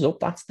trend is up.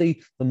 That's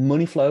the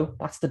money flow.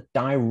 That's the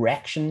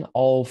direction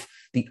of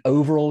the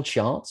overall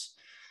charts.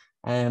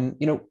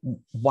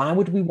 Why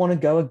would we want to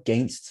go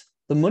against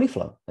the money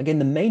flow? Again,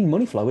 the main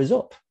money flow is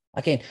up.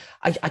 Again,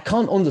 I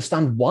can't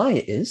understand why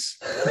it is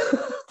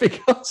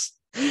because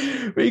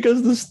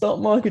the stock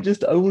market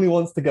just only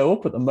wants to go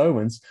up at the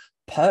moment.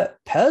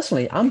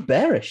 Personally, I'm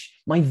bearish.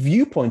 My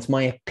viewpoint,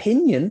 my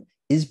opinion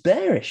is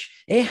bearish.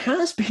 It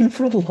has been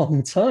for a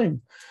long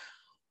time.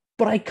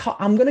 But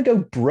I'm going to go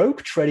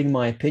broke trading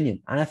my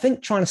opinion. And I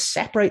think trying to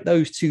separate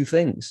those two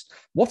things.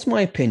 What's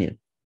my opinion?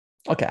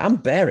 Okay, I'm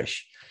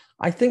bearish.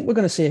 I think we're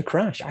going to see a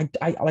crash. At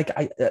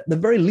the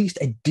very least,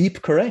 a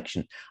deep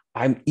correction.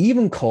 I'm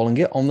even calling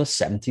it on the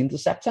 17th of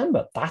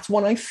September. That's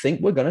when I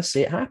think we're going to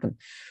see it happen.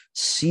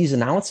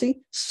 Seasonality,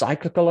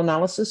 cyclical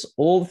analysis,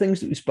 all the things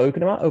that we've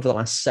spoken about over the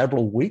last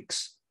several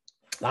weeks,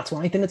 that's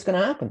when I think it's going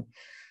to happen.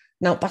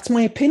 Now, that's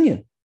my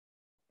opinion.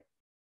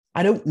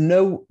 I don't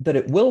know that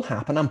it will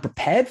happen. I'm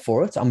prepared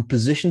for it. I'm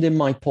positioned in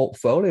my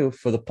portfolio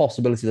for the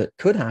possibility that it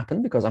could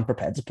happen because I'm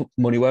prepared to put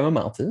money where my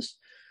mouth is.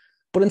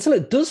 But until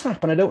it does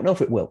happen, I don't know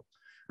if it will.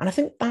 And I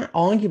think that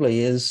arguably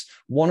is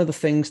one of the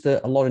things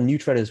that a lot of new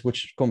traders,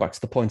 which going back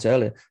to the point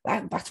earlier,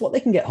 that's what they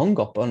can get hung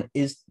up on,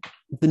 is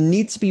the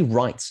need to be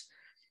right.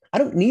 I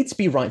don't need to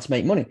be right to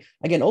make money.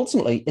 Again,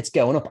 ultimately, it's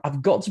going up.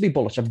 I've got to be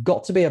bullish. I've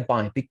got to be a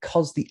buyer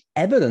because the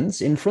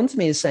evidence in front of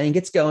me is saying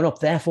it's going up.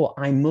 Therefore,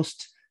 I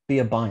must be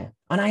a buyer.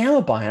 And I am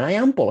a buyer and I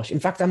am bullish. In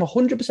fact, I'm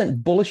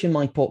 100% bullish in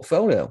my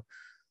portfolio.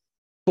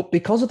 But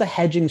because of the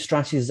hedging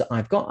strategies that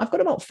I've got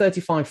about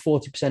 35,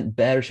 40%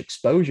 bearish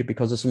exposure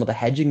because of some of the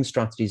hedging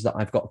strategies that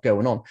I've got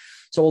going on.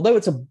 So although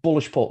it's a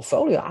bullish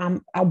portfolio,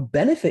 I'll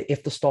benefit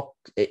if the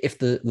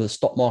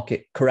stock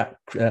market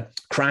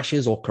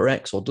crashes or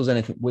corrects or does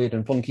anything weird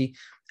and funky.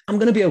 I'm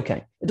going to be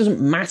okay. It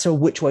doesn't matter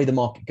which way the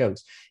market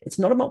goes. It's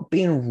not about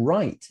being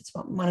right. It's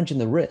about managing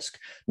the risk.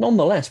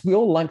 Nonetheless, we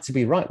all like to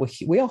be right.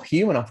 We are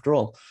human after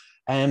all.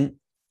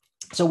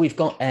 So we've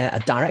got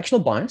a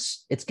directional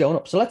bias. It's going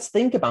up. So let's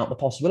think about the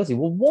possibility.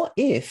 Well, what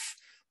if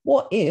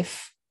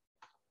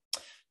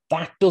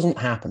that doesn't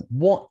happen?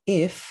 What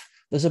if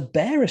there's a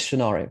bearish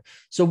scenario?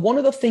 So one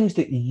of the things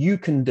that you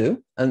can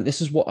do, and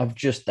this is what I've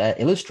just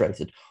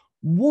illustrated,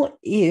 what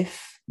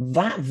if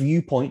that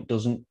viewpoint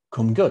doesn't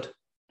come good?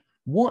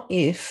 What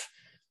if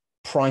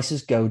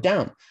prices go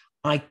down?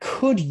 I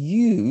could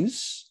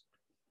use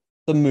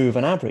the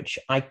moving average.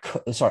 I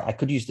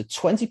could use the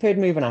 20-period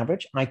moving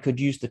average. I could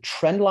use the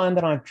trend line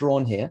that I've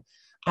drawn here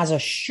as a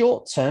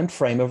short-term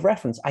frame of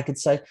reference. I could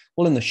say,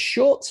 well, in the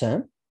short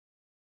term,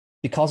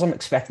 because I'm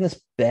expecting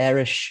this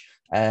bearish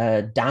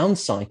down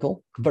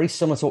cycle, very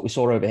similar to what we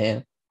saw over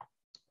here,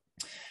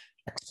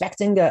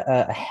 expecting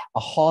a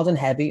hard and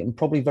heavy and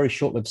probably very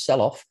short-lived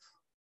sell-off,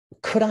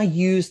 could I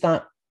use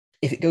that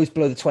if it goes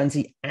below the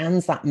 20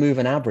 and that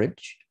moving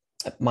average?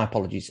 My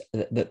apologies,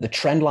 the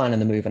trend line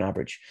and the moving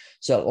average.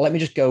 So let me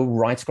just go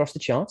right across the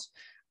chart.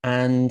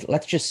 And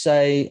let's just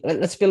say,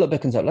 let's be a little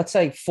bit concerned. Let's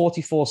say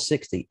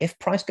 44.60. If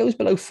price goes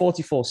below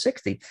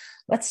 44.60,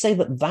 let's say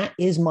that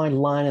is my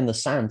line in the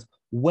sand.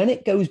 When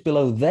it goes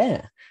below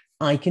there,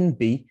 I can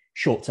be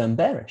short-term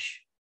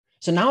bearish.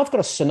 So now I've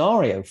got a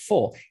scenario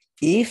for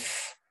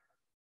if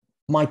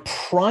my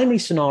primary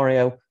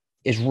scenario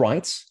is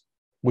right,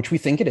 which we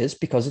think it is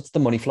because it's the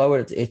money flow,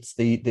 it's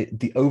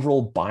the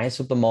overall bias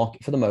of the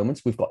market for the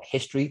moment. We've got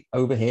history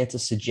over here to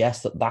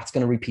suggest that that's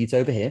going to repeat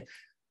over here.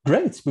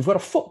 Great, we've got a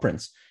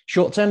footprint,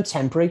 short-term,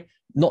 temporary,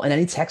 not in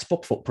any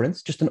textbook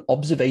footprints, just an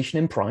observation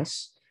in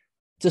price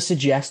to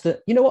suggest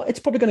that, you know what,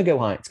 it's probably going to go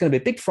high. It's going to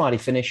be a big Friday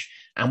finish,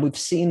 and we've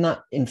seen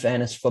that in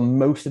fairness for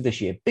most of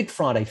this year. Big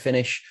Friday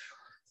finish,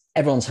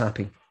 everyone's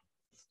happy.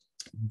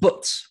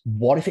 But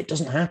what if it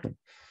doesn't happen?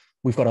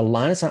 We've got a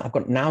line of sight.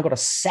 I've now got a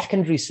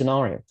secondary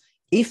scenario.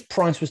 If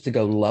price was to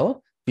go lower,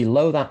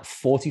 below that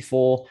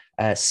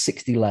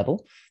 44.60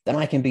 level, then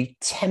I can be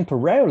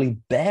temporarily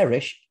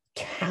bearish,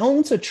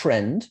 counter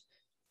trend,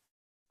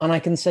 and I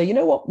can say, you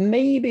know what,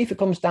 maybe if it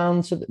comes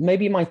down to,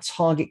 maybe my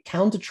target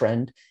counter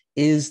trend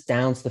is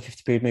down to the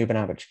 50-period moving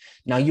average.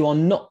 Now,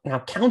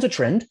 counter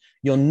trend,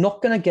 you're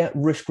not going to get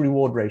risk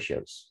reward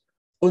ratios.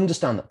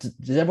 Understand that.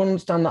 Does everyone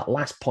understand that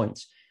last point?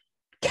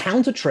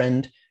 Counter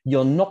trend,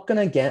 you're not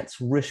going to get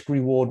risk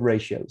reward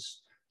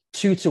ratios.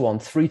 2 to 1,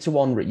 3 to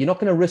 1. You're not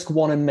going to risk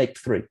 1 and make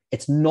 3.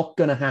 It's not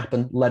going to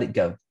happen. Let it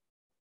go.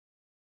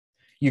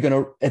 You're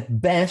going to,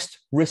 at best,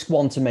 risk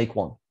 1 to make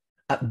 1.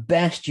 At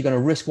best, you're going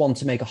to risk 1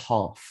 to make a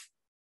half,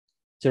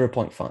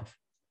 0.5.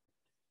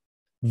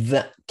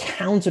 That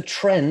counter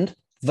trend,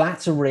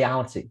 that's a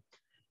reality.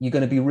 You're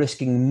going to be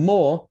risking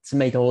more to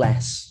make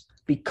less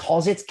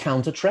because it's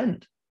counter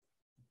trend.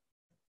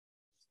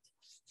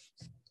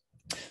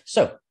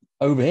 So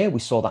over here, we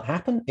saw that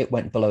happen. It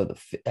went below the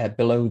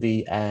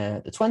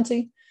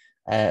 20,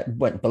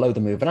 went below the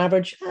moving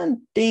average, and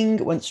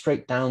ding, went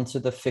straight down to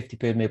the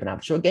 50-period moving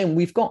average. So again,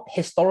 we've got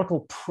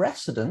historical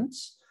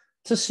precedents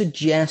to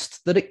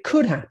suggest that it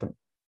could happen.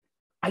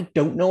 I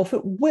don't know if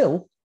it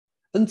will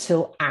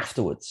until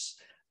afterwards.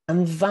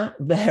 And that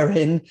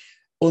therein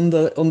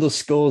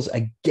underscores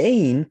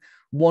again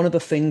one of the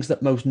things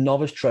that most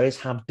novice traders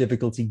have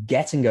difficulty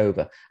getting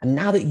over. And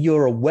now that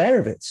you're aware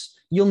of it,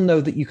 you'll know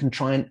that you can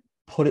try and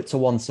put it to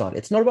one side.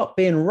 It's not about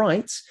being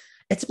right.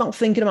 It's about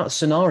thinking about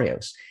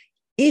scenarios.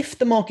 If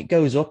the market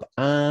goes up,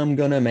 I'm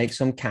going to make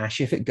some cash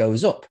if it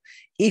goes up.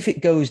 If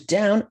it goes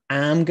down,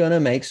 I'm going to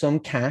make some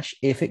cash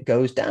if it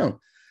goes down.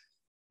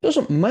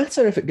 Doesn't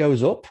matter if it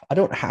goes up. I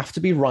don't have to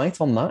be right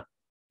on that.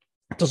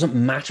 It doesn't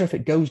matter if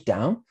it goes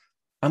down.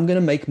 I'm going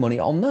to make money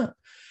on that.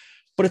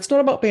 But it's not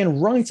about being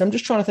right. I'm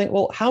just trying to think,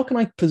 well, how can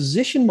I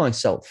position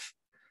myself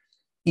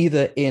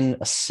either in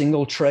a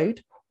single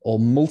trade or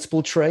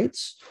multiple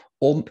trades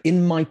or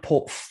in my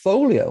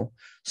portfolio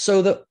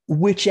so that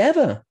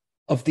whichever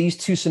of these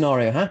two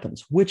scenarios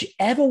happens,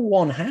 whichever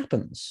one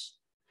happens,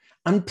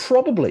 and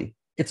probably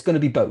it's going to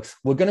be both.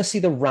 We're going to see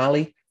the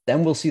rally,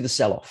 then we'll see the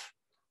sell-off.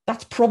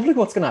 That's probably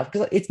what's going to happen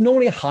because it's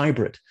normally a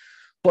hybrid.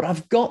 But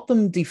I've got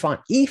them defined.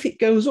 If it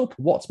goes up,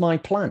 what's my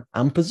plan?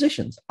 I'm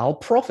positioned. I'll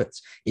profit.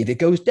 If it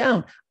goes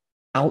down,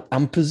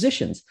 I'm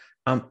positioned.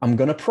 I'm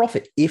going to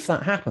profit if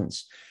that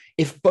happens.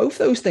 If both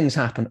those things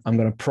happen, I'm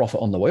going to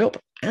profit on the way up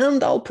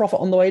and I'll profit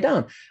on the way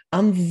down.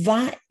 And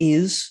that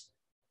is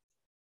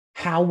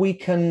how we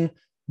can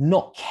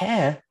not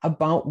care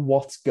about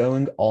what's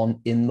going on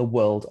in the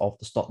world of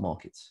the stock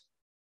market.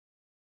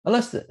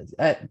 Unless,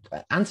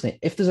 Anthony,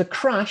 if there's a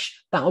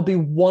crash, that would be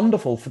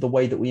wonderful for the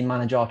way that we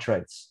manage our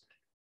trades.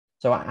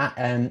 So,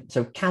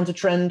 so counter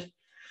trend,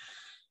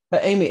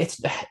 But Amy,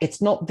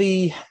 it's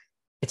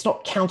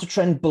not counter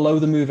trend below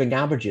the moving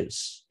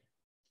averages.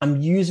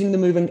 I'm using the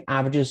moving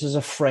averages as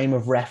a frame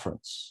of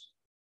reference.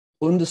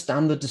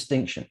 Understand the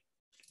distinction.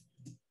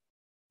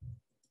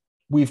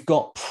 We've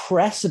got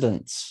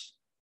precedence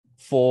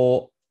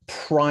for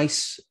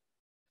price.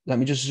 Let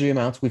me just zoom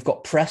out. We've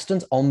got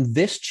precedent on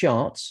this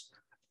chart,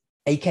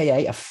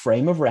 AKA a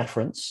frame of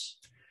reference,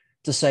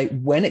 to say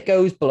when it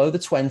goes below the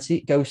 20,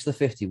 it goes to the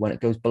 50. When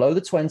it goes below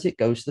the 20, it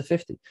goes to the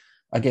 50.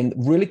 Again,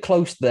 really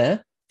close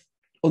there,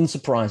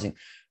 unsurprising.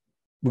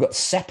 We've got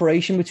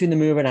separation between the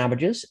moving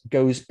averages,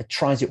 it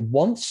tries it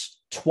once,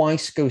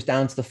 twice, goes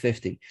down to the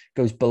 50,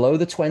 goes below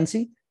the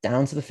 20,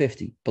 down to the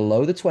 50,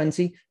 below the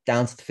 20,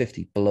 down to the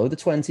 50, below the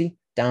 20,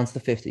 down to the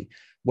 50.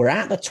 We're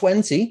at the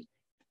 20.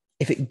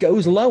 If it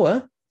goes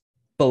lower,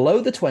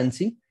 below the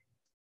 20,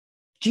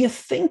 do you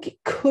think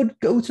it could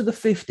go to the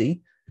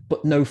 50,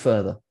 but no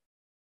further?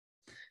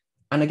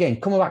 And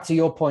again, coming back to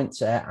your point,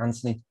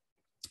 Anthony,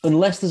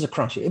 unless there's a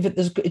crash,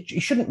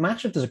 it shouldn't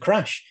matter if there's a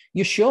crash.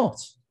 You're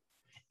short.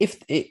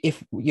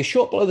 If you're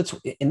short below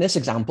in this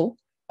example,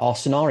 our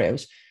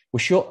scenarios, we're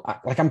short.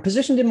 Like I'm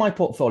positioned in my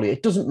portfolio,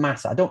 it doesn't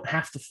matter. I don't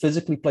have to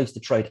physically place the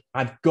trade.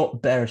 I've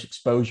got bearish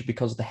exposure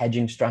because of the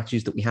hedging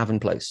strategies that we have in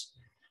place.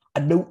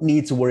 I don't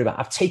need to worry about it.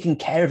 I've taken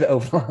care of it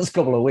over the last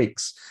couple of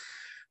weeks.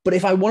 But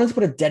if I wanted to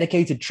put a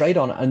dedicated trade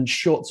on and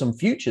short some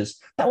futures,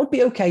 that would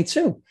be okay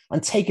too,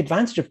 and take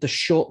advantage of the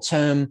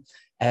short-term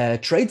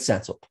trade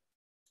setup,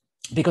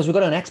 because we've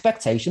got an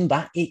expectation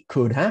that it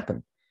could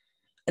happen.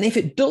 And if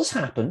it does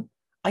happen,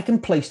 I can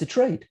place the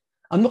trade.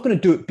 I'm not going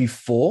to do it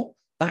before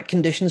that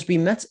condition has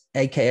been met,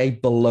 AKA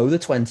below the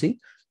 20,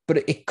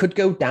 but it could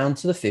go down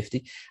to the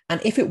 50.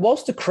 And if it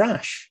was to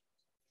crash,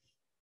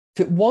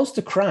 then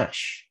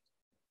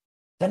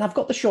I've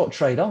got the short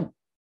trade on.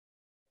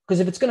 Because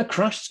if it's going to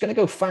crash, it's going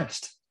to go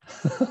fast.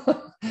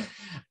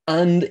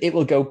 And it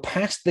will go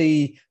past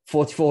the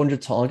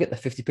 4,400 target, the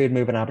 50-period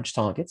moving average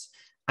targets,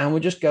 and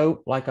we'll just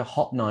go like a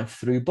hot knife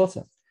through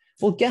butter.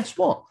 Well, guess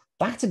what?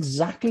 That's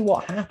exactly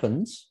what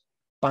happens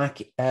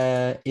back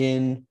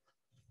in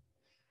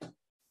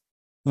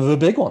the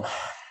big one.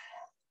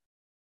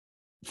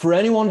 For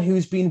anyone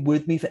who's been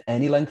with me for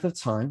any length of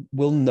time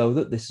will know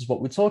that this is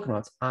what we're talking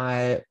about.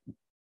 I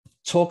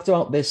talked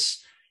about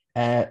this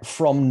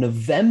from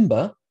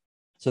November.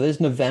 So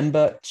there's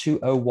November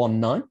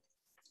 2019.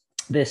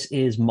 This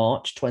is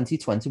March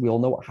 2020. We all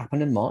know what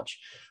happened in March.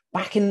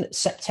 Back in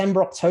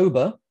September,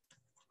 October,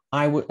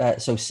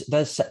 so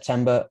there's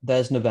September,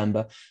 there's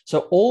November.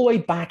 So all the way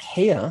back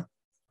here,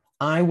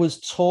 I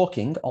was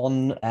talking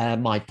on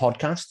my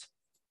podcast.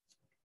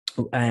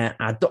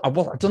 I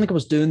don't think I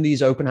was doing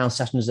these open house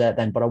sessions there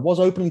then, but I was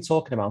openly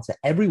talking about it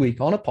every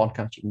week on a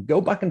podcast. You can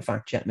go back and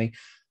fact check me.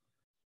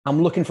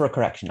 I'm looking for a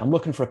correction. I'm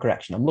looking for a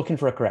correction. I'm looking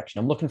for a correction.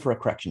 I'm looking for a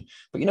correction.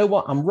 But you know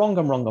what? I'm wrong.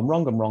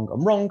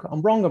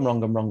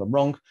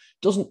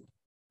 Doesn't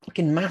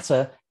fucking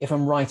matter if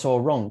I'm right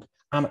or wrong.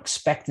 I'm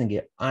expecting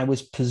it. I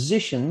was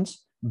positioned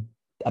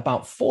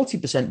about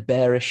 40%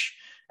 bearish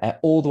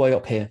all the way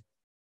up here.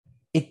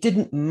 It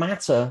didn't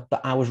matter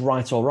that I was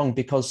right or wrong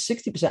because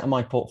 60% of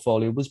my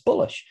portfolio was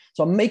bullish.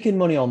 So I'm making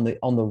money on the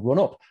run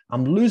up.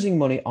 I'm losing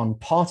money on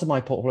part of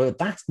my portfolio.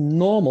 That's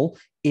normal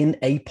in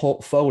a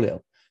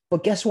portfolio.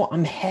 But guess what?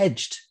 I'm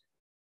hedged.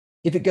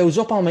 If it goes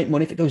up, I'll make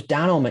money. If it goes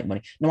down, I'll make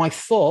money. Now, I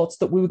thought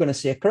that we were going to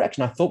see a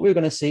correction. I thought we were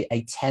going to see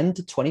a 10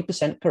 to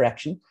 20%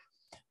 correction.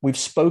 We've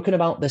spoken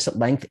about this at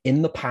length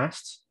in the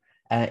past.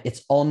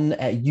 It's on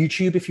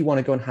YouTube if you want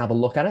to go and have a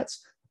look at it.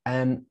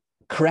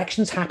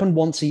 Corrections happen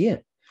once a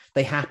year.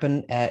 They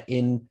happen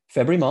in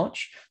February,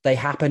 March. They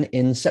happen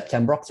in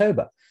September,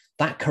 October.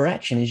 That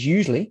correction is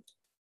usually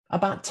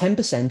about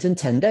 10% in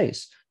 10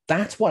 days.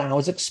 That's what I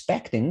was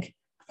expecting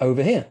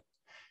over here.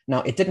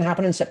 Now, it didn't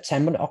happen in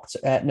September,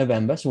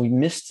 November, so we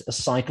missed a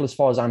cycle as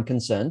far as I'm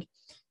concerned.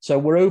 So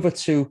we're over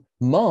to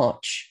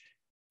March.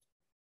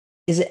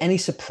 Is it any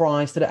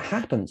surprise that it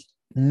happened?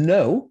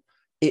 No,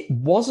 it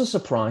was a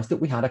surprise that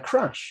we had a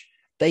crash.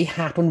 They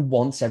happen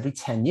once every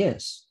 10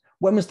 years.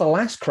 When was the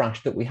last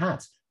crash that we had?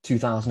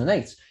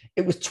 2008.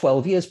 It was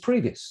 12 years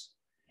previous.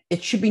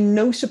 It should be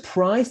no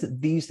surprise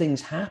that these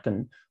things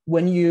happen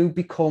when you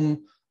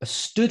become a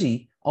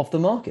study of the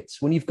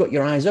markets, when you've got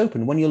your eyes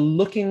open, when you're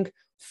looking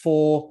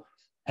through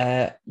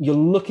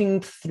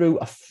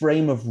a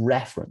frame of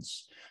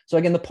reference. So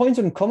again, the point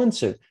I'm coming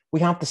to,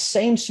 we have the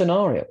same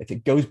scenario. If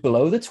it goes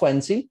below the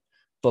 20,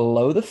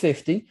 below the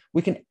 50,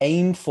 we can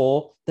aim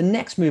for the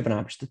next moving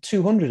average, the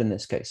 200 in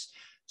this case.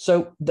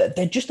 So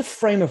they're just a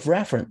frame of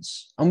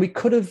reference. And we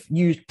could have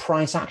used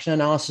price action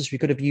analysis. We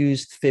could have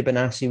used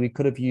Fibonacci. We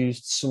could have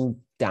used some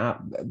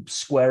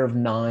square of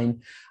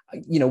 9.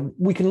 You know,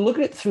 we can look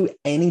at it through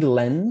any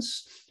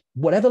lens.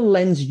 Whatever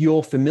lens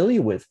you're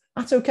familiar with,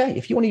 that's okay.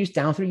 If you want to use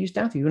down through, use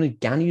down through. If you want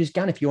to GAN, use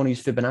GAN. If you want to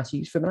use Fibonacci,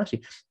 use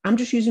Fibonacci. I'm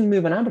just using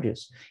moving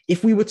averages.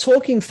 If we were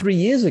talking 3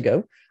 years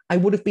ago, I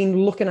would have been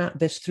looking at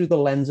this through the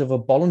lens of a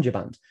Bollinger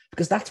Band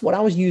because that's what I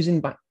was using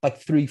back like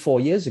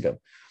 3-4 years ago.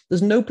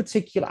 There's no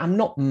particular, I'm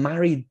not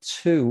married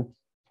to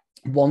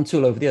one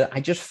tool over the other. I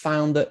just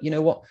found that, you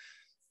know what,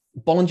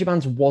 Bollinger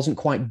Bands wasn't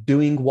quite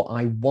doing what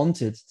I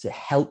wanted to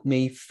help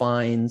me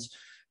find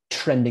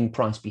trending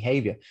price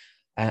behavior.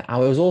 I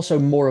was also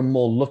more and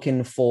more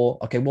looking for,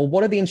 okay, well,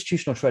 what are the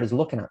institutional traders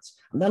looking at?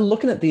 And they're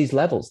looking at these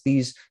levels,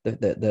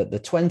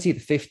 the 20, the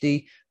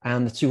 50,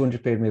 and the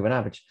 200 period moving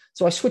average.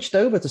 So I switched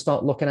over to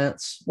start looking at,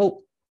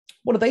 well,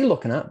 what are they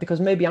looking at? Because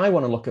maybe I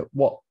want to look at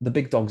what the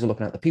big dogs are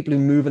looking at, the people who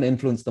move and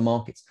influence the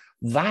markets.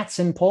 That's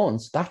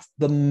important. That's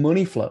the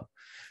money flow.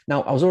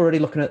 Now, I was already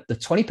looking at the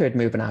 20 period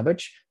moving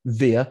average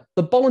via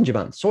the Bollinger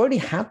Band. So I already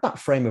had that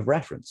frame of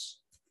reference,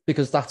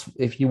 because that's,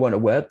 if you weren't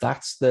aware,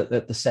 that's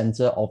the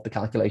center of the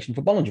calculation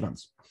for Bollinger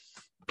Bands.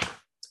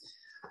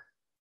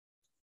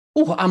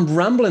 Oh, I'm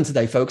rambling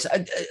today, folks.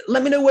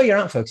 Let me know where you're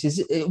at, folks.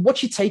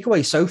 What's your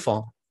takeaway so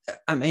far?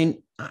 I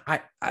mean,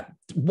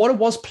 what I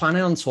was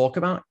planning on talking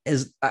about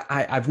is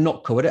I've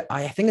not covered it.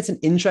 I think it's an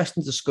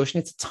interesting discussion.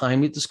 It's a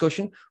timely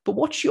discussion. But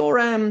what's your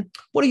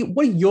what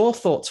are your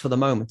thoughts for the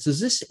moment? Is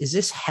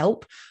this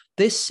help?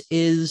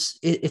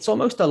 It's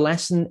almost a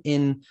lesson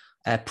in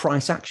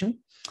price action.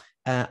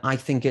 I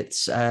think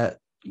it's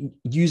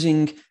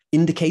using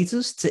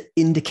indicators to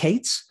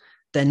indicate.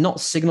 They're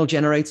not signal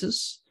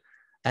generators.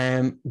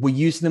 We're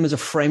using them as a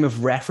frame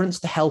of reference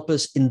to help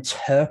us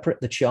interpret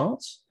the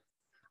charts.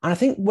 And I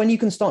think when you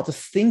can start to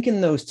think in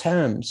those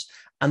terms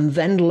and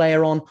then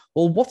layer on,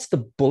 well, what's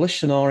the bullish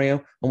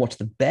scenario and what's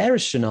the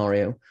bearish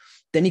scenario,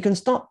 then you can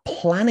start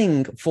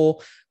planning for,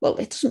 well,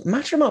 it doesn't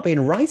matter about being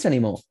right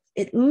anymore.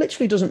 It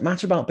literally doesn't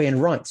matter about being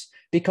right,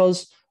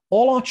 because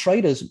all our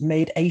traders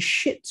made a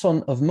shit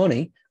ton of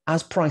money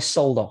as price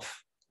sold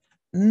off.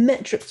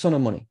 Metric ton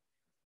of money,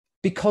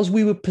 because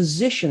we were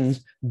positioned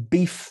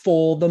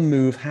before the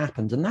move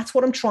happened. And that's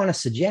what I'm trying to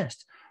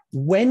suggest.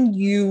 When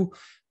you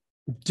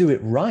do it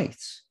right,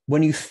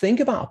 when you think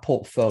about a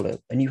portfolio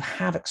and you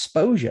have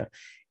exposure,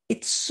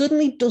 it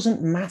suddenly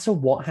doesn't matter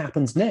what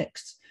happens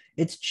next.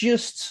 It's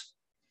just,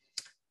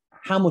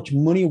 how much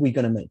money are we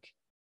going to make?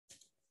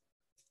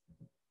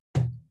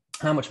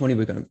 How much money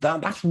we're going to,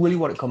 that's really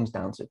what it comes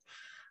down to.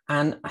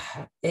 And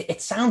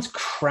it sounds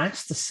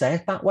crass to say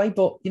it that way,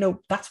 but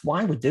that's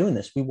why we're doing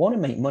this. We want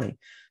to make money.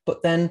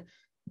 But then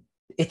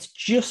it's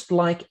just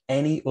like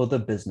any other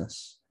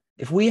business.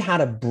 If we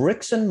had a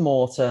bricks and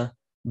mortar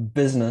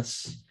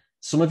business,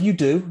 some of you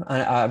do,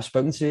 I've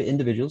spoken to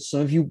individuals,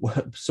 some of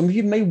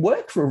you may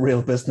work for a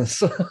real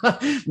business.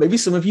 Maybe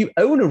some of you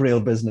own a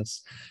real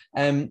business.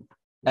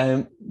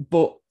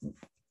 But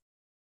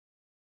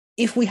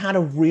if we had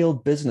a real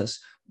business,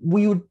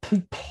 we would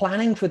be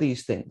planning for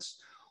these things.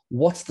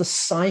 What's the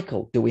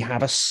cycle? Do we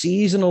have a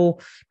seasonal?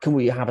 Can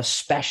we have a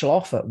special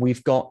offer?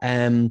 We've got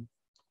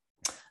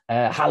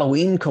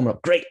Halloween coming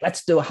up. Great,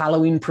 let's do a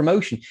Halloween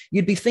promotion.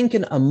 You'd be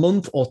thinking a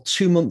month or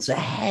 2 months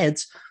ahead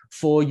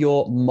for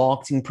your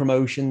marketing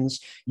promotions.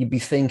 You'd be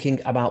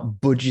thinking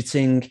about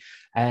budgeting.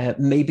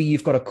 Maybe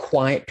you've got a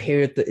quiet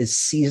period that is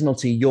seasonal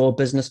to your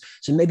business.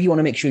 So maybe you want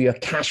to make sure your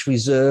cash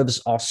reserves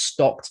are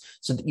stocked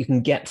so that you can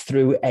get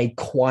through a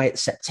quiet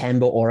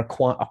September or a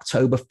quiet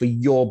October for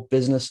your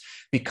business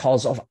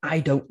because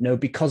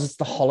it's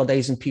the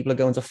holidays and people are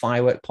going to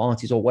firework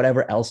parties or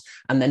whatever else,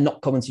 and they're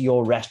not coming to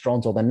your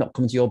restaurant or they're not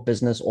coming to your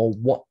business or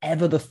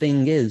whatever the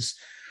thing is.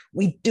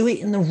 We do it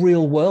in the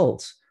real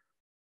world.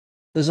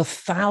 There's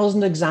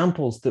 1,000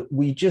 examples that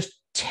we just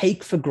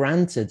take for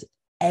granted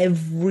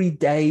every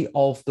day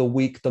of the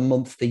week, the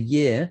month, the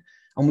year,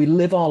 and we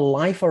live our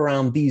life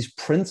around these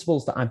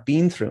principles that I've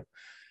been through.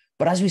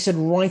 But as we said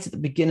right at the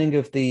beginning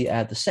of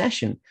the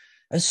session,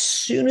 as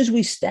soon as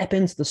we step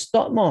into the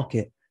stock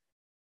market,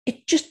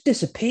 it just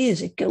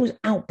disappears. It goes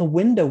out the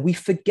window. We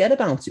forget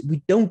about it.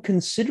 We don't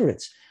consider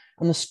it.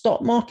 And the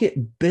stock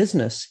market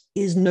business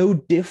is no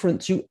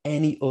different to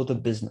any other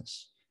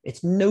business.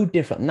 It's no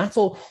different. And that's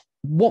all.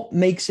 What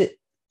makes it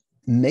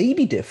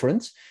maybe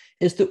different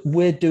is that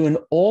we're doing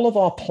all of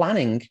our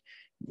planning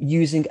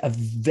using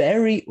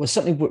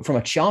certainly from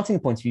a charting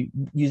point of view,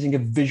 using a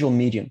visual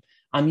medium.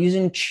 I'm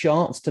using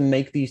charts to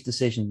make these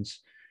decisions.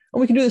 And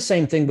we can do the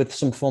same thing with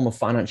some form of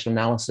financial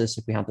analysis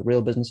if we have the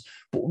real business.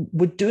 But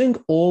we're doing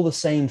all the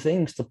same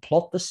things to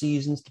plot the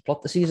seasons, to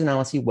plot the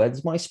seasonality.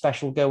 Where's my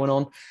special going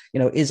on?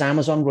 Is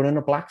Amazon running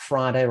a Black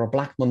Friday or a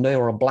Black Monday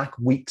or a Black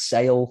Week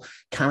sale?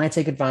 Can I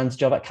take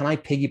advantage of it? Can I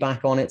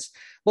piggyback on it?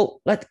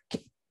 Well,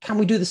 can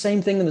we do the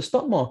same thing in the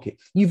stock market?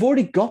 You've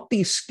already got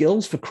these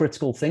skills for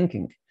critical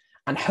thinking.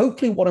 And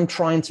hopefully what I'm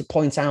trying to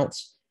point out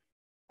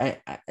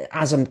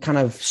as I'm kind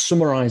of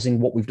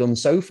summarizing what we've done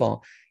so far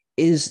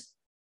is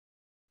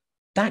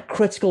that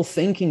critical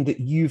thinking that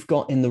you've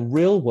got in the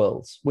real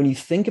world, when you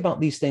think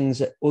about these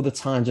things at other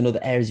times and other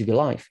areas of your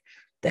life,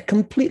 they're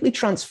completely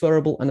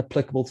transferable and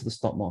applicable to the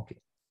stock market.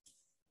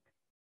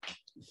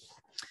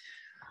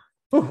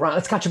 Ooh, right,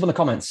 let's catch up on the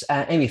comments.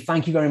 Amy,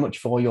 thank you very much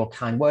for your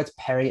kind words.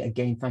 Perry,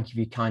 again, thank you for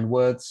your kind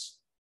words.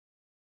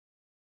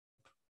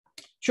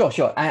 Sure.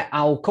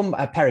 I'll come,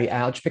 Perry,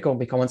 I'll just pick up on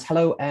my comments.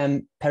 Hello,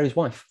 Perry's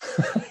wife,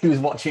 who's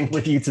watching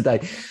with you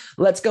today.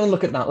 Let's go and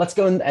look at that. Let's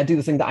go and do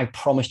the thing that I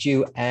promised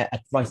you right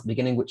at the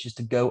beginning, which is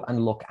to go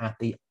and look at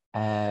the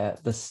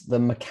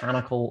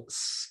mechanical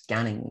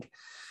scanning.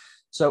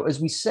 So as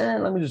we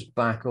said, let me just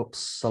back up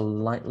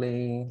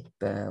slightly.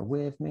 Bear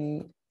with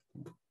me.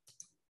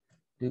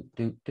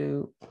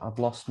 I've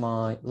lost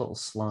my little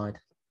slide.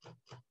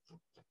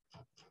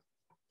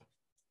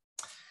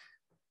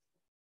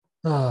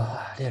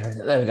 Oh, there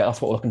we go.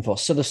 That's what we're looking for.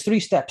 So there's 3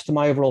 steps to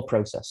my overall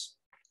process.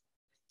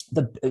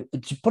 To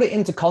put it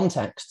into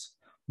context,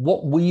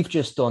 what we've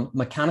just done,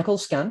 mechanical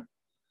scan,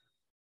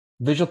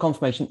 visual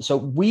confirmation. So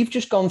we've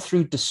just gone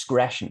through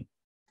discretionary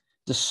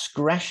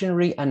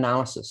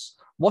analysis.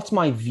 What's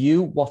my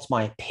view? What's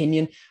my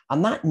opinion?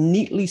 And that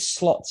neatly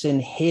slots in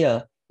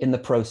here in the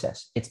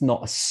process. It's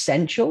not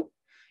essential.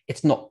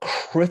 It's not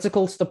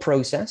critical to the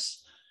process.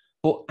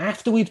 But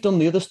after we've done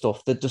the other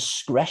stuff, the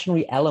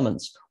discretionary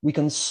elements, we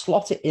can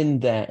slot it in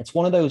there. It's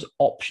one of those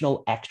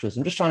optional extras.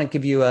 I'm just trying to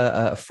give you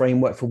a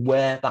framework for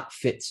where that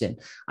fits in.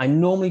 I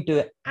normally do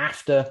it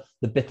after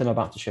the bit that I'm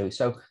about to show you.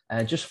 So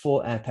just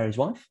for Perry's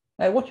wife,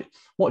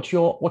 what's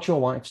your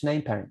wife's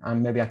name, Perry?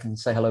 And maybe I can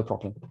say hello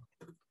properly.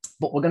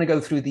 But we're going to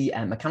go through the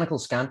mechanical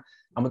scan,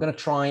 and we're going to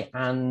try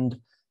and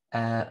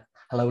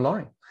hello,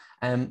 Laurie.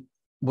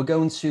 We're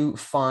going to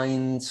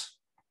find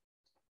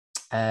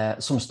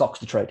some stocks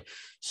to trade.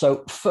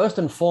 So first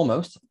and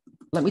foremost,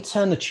 let me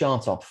turn the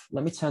chart off.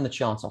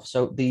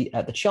 So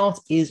the chart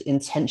is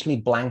intentionally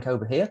blank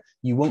over here.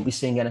 You won't be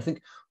seeing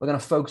anything. We're going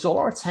to focus all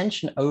our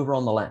attention over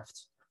on the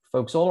left.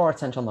 The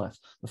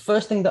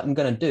first thing that I'm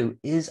going to do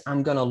is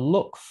I'm going to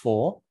look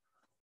for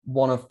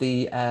one of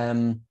the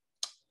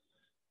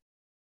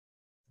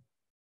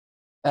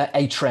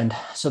a trend.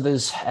 So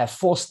there's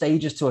 4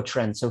 stages to a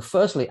trend. So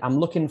firstly, I'm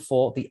looking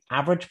for the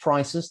average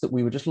prices that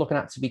we were just looking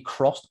at to be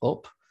crossed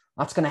up.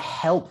 That's going to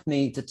help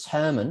me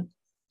determine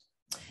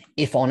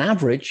if on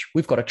average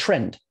we've got a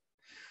trend.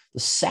 The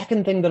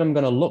second thing that I'm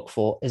going to look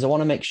for is I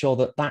want to make sure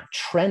that that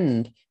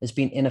trend has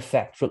been in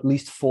effect for at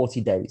least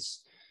 40 days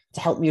to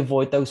help me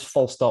avoid those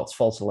false starts,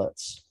 false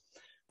alerts.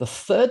 The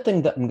third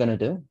thing that I'm going to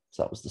do,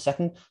 so that was the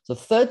second. So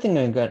the third thing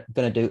I'm going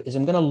to do is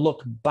I'm going to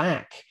look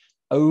back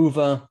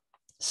over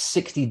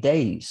 60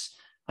 days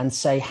and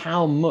say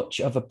how much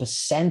of a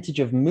percentage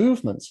of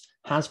movement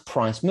has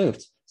price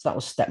moved. So that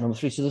was step number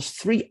 3. So there's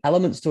 3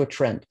 elements to a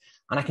trend,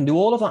 and I can do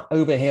all of that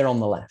over here on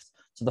the left.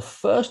 So the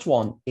first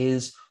one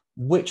is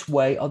which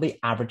way are the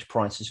average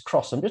prices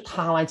crossed? So I'm just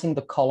highlighting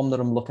the column that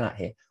I'm looking at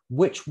here.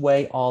 Which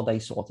way are they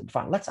sorted? In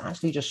fact, let's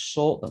actually just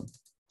sort them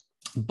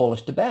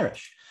bullish to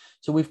bearish.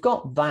 So we've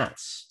got that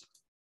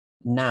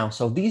now.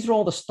 So these are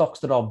all the stocks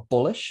that are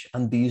bullish,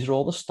 and these are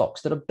all the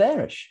stocks that are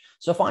bearish.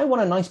 So if I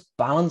want a nice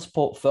balanced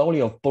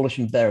portfolio of bullish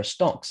and bearish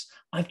stocks,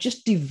 I've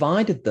just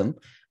divided them,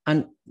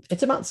 and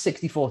it's about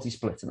 60-40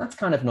 split, and that's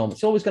kind of normal.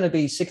 It's always going to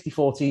be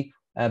 60-40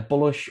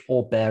 bullish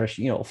or bearish,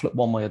 it'll flip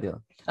one way or the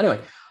other. Anyway,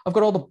 I've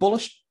got all the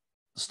bullish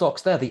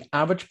stocks there. The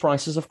average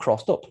prices have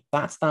crossed up.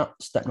 That's that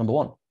step number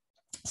 1.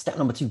 Step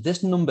number 2,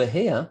 this number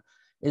here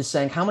is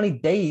saying how many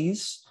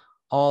days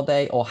are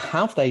they or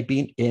have they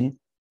been in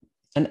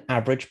an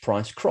average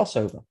price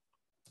crossover.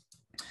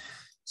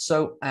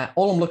 So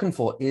all I'm looking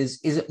for is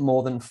it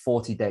more than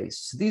 40 days?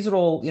 So these are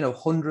all,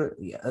 100,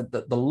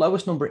 the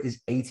lowest number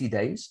is 80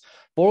 days.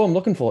 But all I'm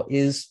looking for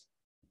is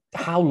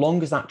how long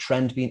has that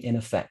trend been in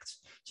effect?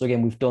 So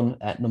again, we've done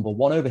number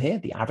 1 over here,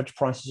 the average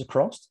prices are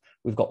crossed.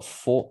 We've got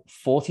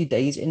 40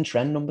 days in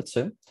trend, number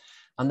 2.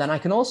 And then I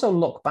can also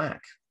look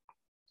back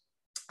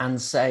and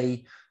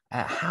say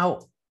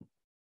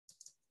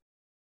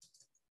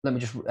let me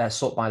just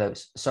sort by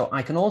those. So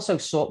I can also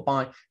sort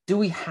by, do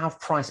we have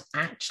price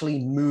actually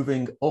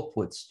moving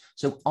upwards?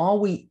 So are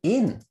we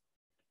in?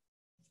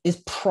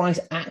 Is price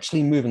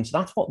actually moving? So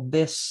that's what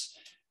this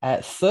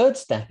third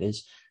step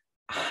is.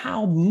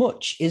 How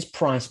much is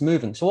price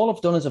moving? So all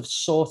I've done is I've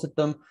sorted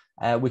them.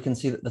 We can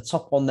see that the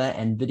top one there,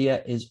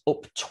 NVIDIA, is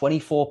up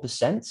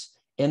 24%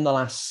 in the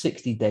last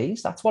 60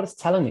 days. That's what it's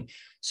telling me.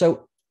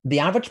 So the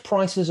average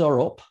prices are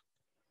up.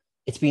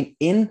 It's been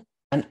in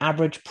an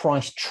average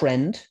price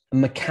trend, a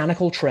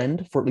mechanical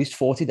trend for at least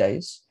 40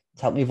 days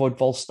to help me avoid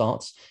false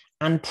starts.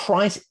 And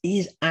price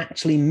is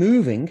actually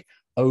moving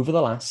over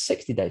the last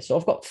 60 days. So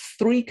I've got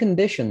 3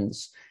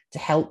 conditions to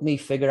help me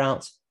figure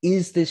out,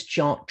 is this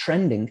chart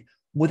trending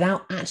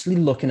without actually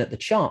looking at the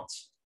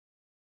charts?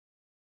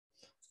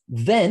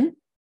 Then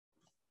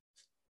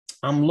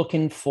I'm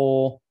looking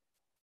for,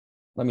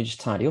 let me just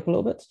tidy up a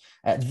little bit.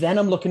 Then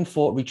I'm looking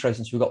for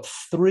retracing. So we've got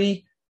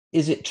 3,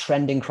 is it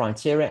trending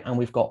criteria? And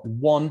we've got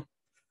 1,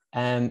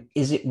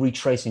 is it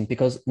retracing?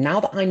 Because now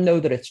that I know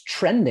that it's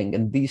trending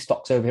and these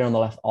stocks over here on the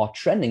left are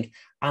trending,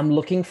 I'm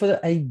looking for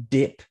a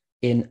dip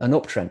in an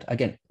uptrend.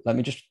 Again, let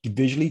me just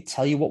visually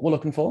tell you what we're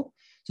looking for.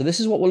 So this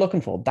is what we're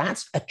looking for.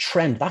 That's a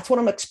trend. That's what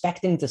I'm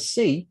expecting to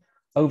see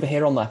over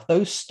here on the left.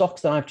 Those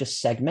stocks that I've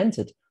just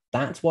segmented,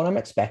 that's what I'm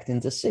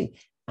expecting to see,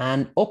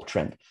 an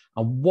uptrend.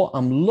 And what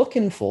I'm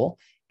looking for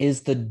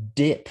is the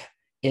dip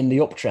in the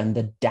uptrend,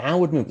 the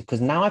downward movement, because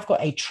now I've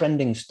got a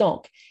trending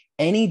stock.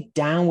 Any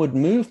downward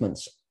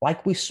movements,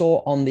 like we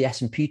saw on the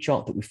S&P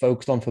chart that we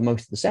focused on for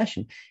most of the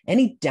session,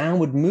 any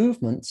downward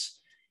movements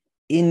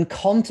in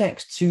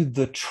context to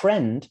the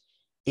trend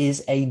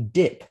is a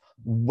dip.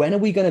 When are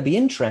we going to be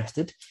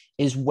interested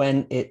is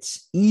when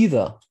it's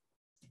either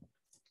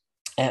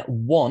at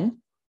 1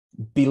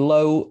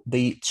 below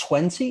the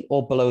 20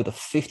 or below the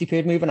 50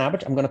 period moving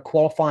average. I'm going to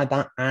qualify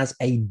that as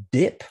a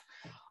dip.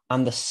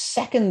 And the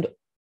second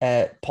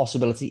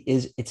possibility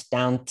is it's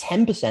down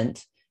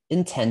 10%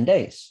 in 10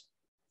 days.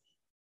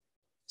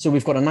 So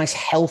we've got a nice,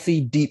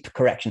 healthy, deep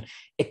correction.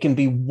 It can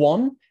be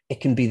one,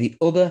 it can be the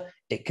other,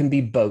 it can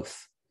be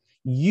both.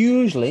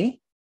 Usually,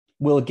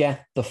 we'll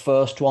get the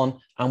first one,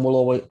 and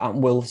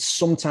we'll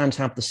sometimes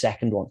have the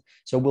second one.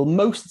 So we'll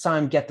most of the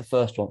time get the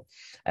first one,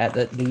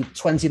 the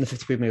 20 and the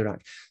 50 period moving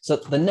average. So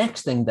the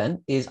next thing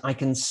then is I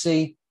can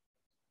see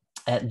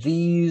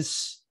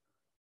these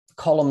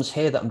columns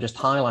here that I'm just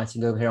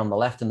highlighting over here on the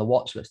left in the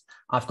watch list.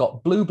 I've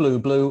got blue, blue,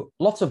 blue,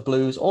 lots of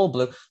blues, all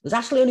blue. There's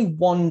actually only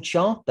one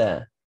chart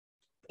there.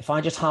 If I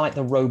just highlight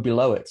the row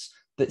below it,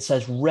 that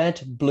says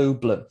red, blue,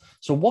 blue.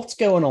 So what's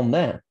going on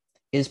there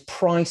is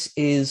price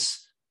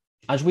is,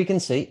 as we can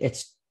see,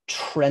 it's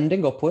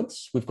trending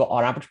upwards. We've got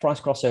our average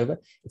price crossover.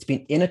 It's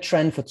been in a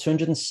trend for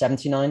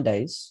 279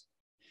 days.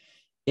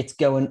 It's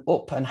going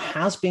up and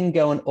has been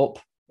going up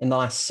in the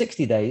last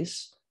 60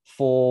 days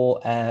for,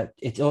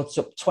 it's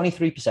up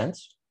 23%.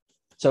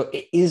 So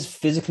it is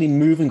physically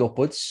moving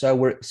upwards. So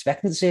we're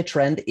expecting to see a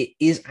trend. It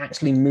is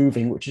actually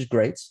moving, which is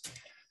great.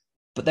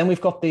 But then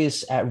we've got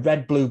these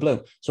red, blue,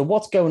 blue. So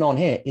what's going on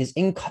here is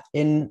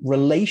in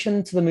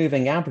relation to the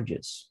moving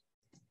averages,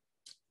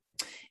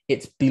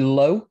 it's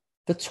below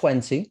the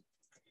 20,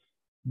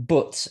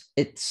 but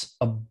it's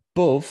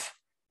above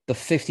the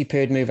 50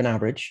 period moving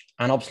average.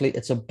 And obviously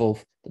it's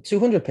above the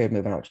 200 period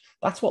moving average.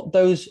 That's what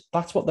those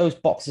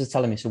boxes are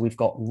telling me. So we've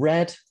got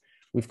red,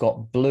 we've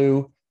got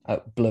blue,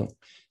 blue.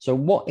 So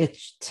what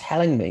it's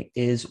telling me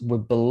is we're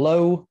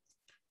below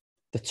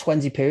the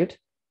 20 period,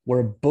 we're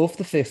above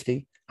the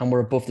 50, and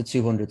we're above the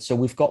 200. So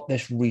we've got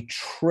this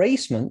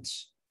retracement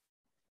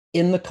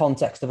in the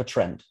context of a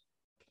trend.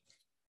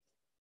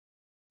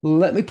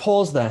 Let me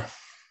pause there.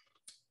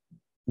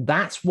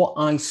 That's what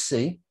I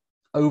see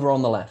over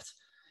on the left.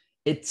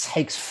 It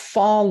takes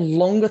far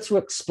longer to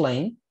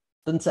explain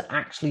than to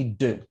actually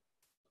do.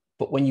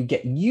 But when you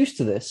get used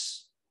to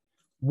this,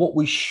 what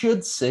we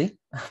should see,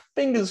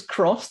 fingers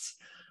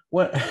crossed,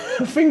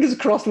 fingers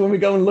crossed when we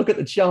go and look at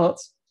the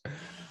charts,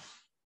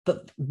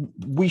 that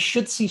we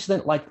should see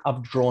something like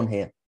I've drawn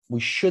here. We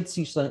should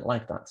see something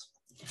like that.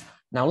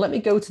 Now, let me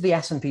go to the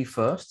S&P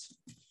first.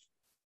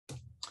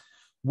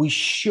 We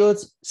should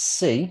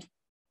see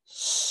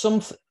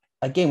something.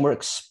 Again, we're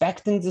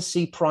expecting to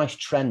see price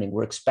trending.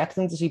 We're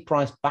expecting to see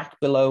price back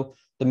below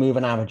the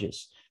moving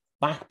averages,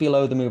 back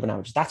below the moving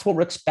averages. That's what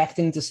we're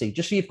expecting to see,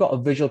 just so you've got a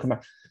visual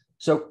comparison.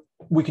 So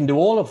we can do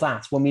all of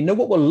that. When we know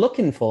what we're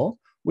looking for,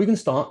 we can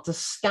start to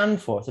scan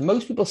for it. And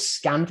most people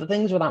scan for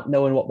things without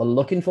knowing what they're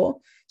looking for.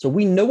 So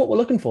we know what we're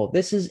looking for.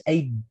 This is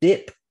a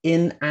dip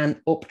in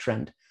an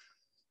uptrend.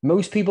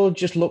 Most people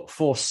just look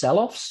for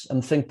sell-offs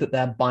and think that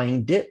they're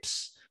buying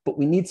dips, but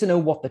we need to know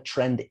what the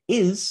trend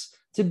is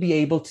to be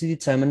able to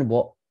determine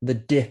what the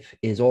dip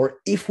is, or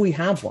if we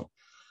have one.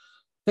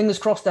 Fingers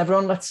crossed,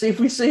 everyone. Let's see if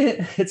we see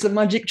it. It's a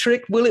magic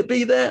trick. Will it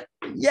be there?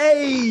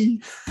 Yay!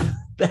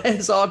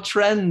 There's our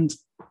trend.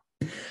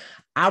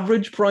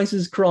 Average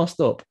prices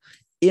crossed up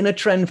in a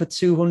trend for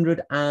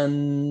 200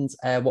 and,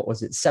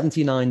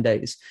 79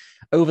 days.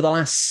 Over the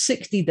last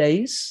 60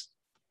 days,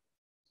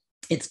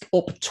 it's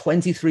up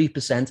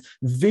 23%.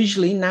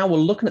 Visually, now we're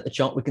looking at the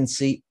chart, we can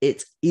see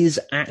it is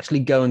actually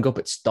going up.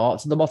 It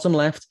starts at the bottom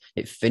left,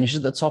 it finishes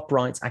at the top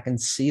right. I can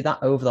see that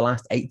over the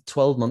last 8 to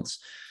 12 months.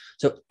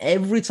 So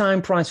every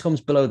time price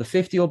comes below the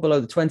 50 or below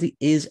the 20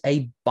 is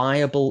a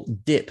buyable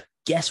dip.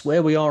 Guess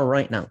where we are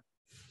right now?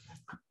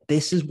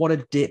 This is what a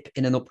dip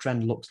in an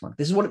uptrend looks like.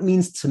 This is what it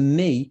means to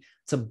me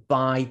to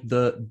buy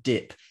the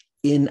dip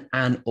in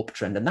an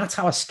uptrend. And that's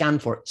how I scan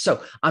for it.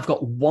 So I've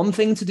got one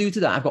thing to do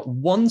today. I've got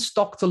one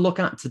stock to look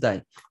at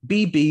today.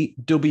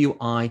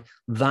 BBWI,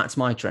 that's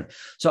my trend.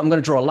 So I'm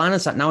going to draw a line on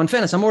that. Now, in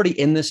fairness, I'm already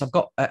in this. I've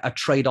got a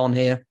trade on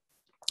here.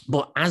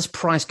 But as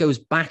price goes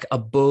back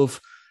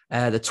above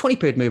the 20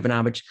 period moving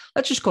average,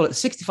 let's just call it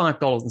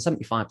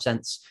 $65.75.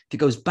 If it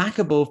goes back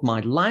above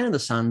my line in the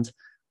sand,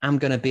 I'm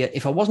going to be,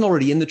 if I wasn't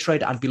already in the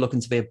trade, I'd be looking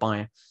to be a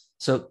buyer.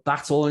 So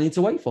that's all I need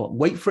to wait for.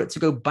 Wait for it to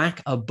go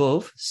back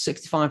above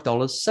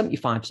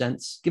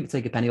 $65.75, give or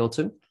take a penny or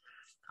two,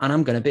 and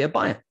I'm going to be a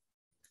buyer.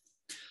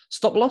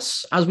 Stop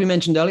loss, as we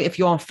mentioned earlier, if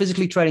you are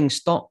physically trading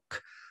stock,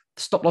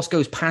 the stop loss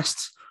goes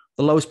past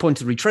the lowest point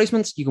of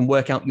retracement. You can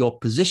work out your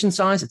position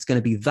size. It's going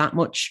to be that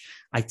much.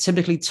 I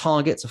typically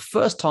target a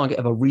first target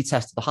of a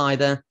retest of the high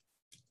there.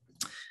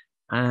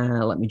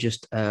 Let me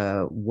just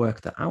work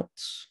that out.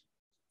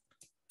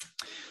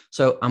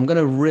 So I'm going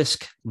to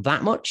risk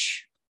that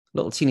much.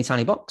 Little teeny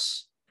tiny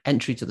box,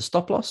 entry to the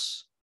stop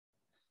loss.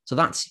 So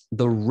that's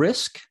the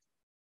risk.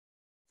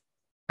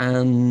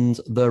 And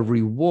the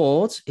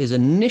reward is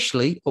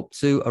initially up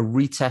to a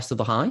retest of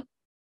the high.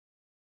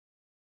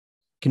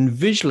 Can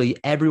visually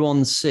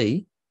everyone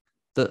see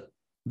that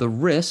the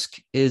risk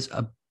is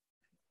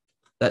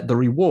that the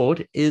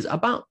reward is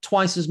about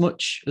twice as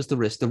much as the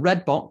risk. The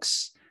red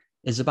box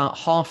is about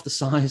half the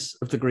size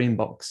of the green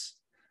box.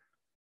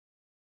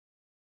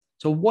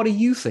 So what do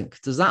you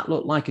think? Does that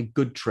look like a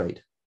good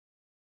trade?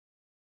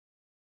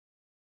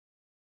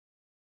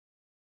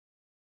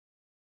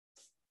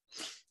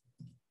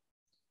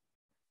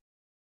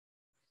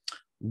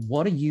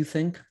 What do you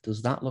think?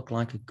 Does that look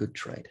like a good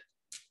trade?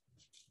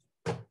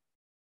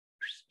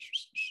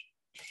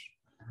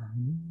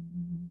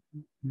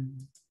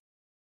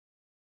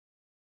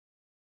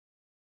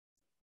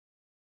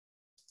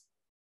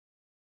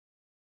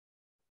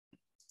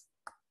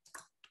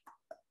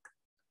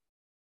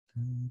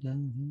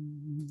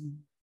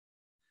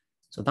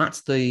 So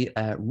that's the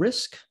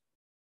risk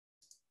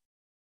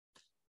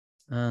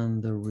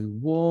and the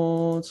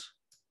reward.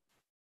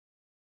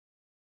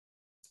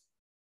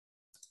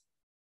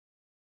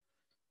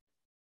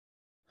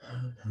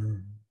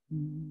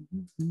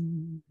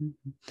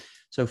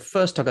 So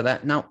first target there.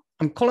 Now,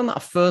 I'm calling that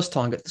a first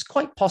target. There's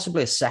quite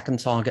possibly a second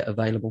target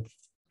available.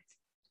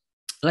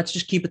 Let's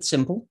just keep it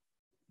simple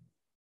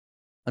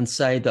and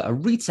say that a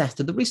retest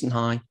of the recent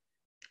high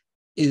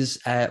is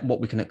what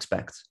we can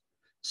expect.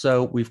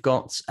 So we've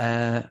got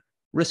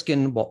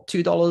risking, what,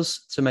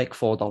 $2 to make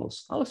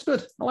 $4. That looks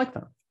good. I like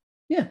that.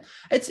 Yeah,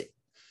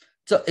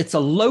 it's a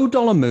low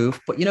dollar move,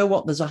 but you know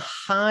what? There's a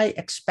high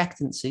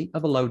expectancy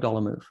of a low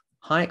dollar move.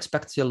 High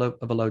expectancy of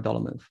a low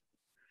dollar move.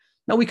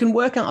 Now we can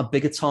work out a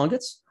bigger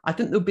target. I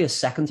think there'll be a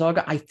second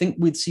target. I think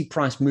we'd see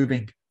price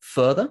moving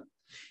further.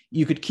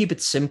 You could keep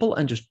it simple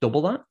and just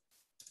double that.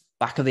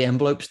 Back of the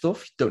envelope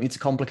stuff. You don't need to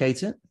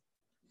complicate it.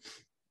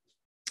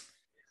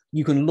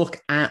 You can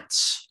look at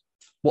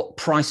what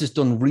price has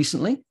done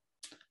recently.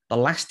 The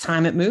last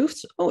time it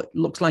moved, it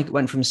looks like it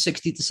went from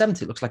 60 to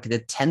 70. It looks like it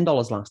did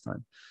 $10 last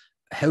time.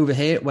 Over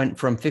here, it went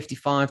from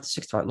 55 to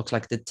 65. It looks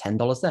like it did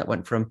 $10 there. It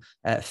went from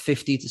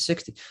 50 to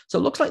 60. So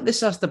it looks like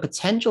this has the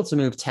potential to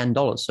move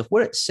 $10. So if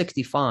we're at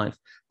 65,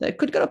 then it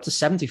could get up to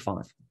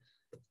 75.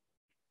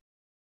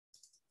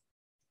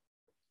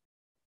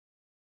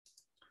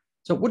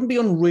 So it wouldn't be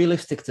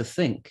unrealistic to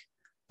think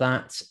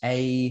that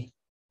it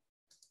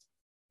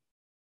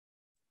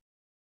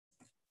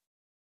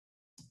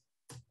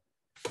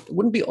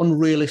wouldn't be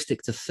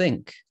unrealistic to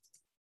think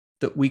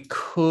that we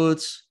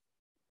could,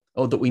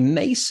 or that we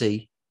may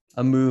see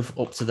a move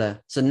up to there.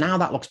 So now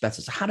that looks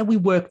better. So how do we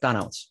work that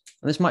out?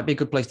 And this might be a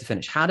good place to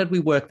finish. How did we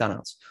work that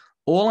out?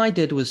 All I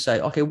did was say,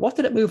 okay, what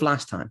did it move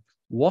last time?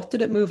 What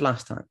did it move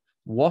last time?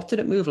 What did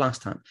it move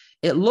last time?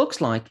 It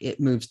looks like it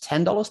moves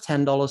 $10,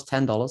 $10,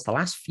 $10. The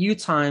last few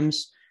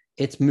times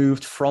it's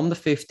moved from the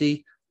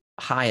 50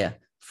 higher,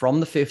 from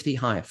the 50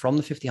 higher, from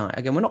the 50 higher.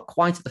 Again, we're not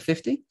quite at the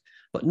 50,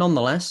 but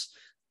nonetheless,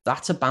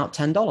 that's about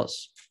 $10.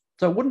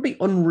 So it wouldn't be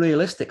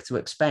unrealistic to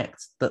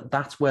expect that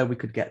that's where we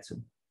could get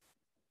to.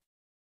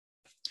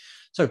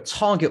 So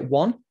target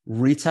 1,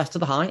 retest to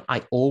the high.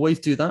 I always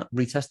do that,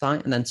 retest high,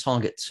 and then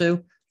target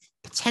 2,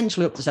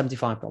 potentially up to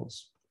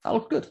 $75. That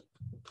looks good.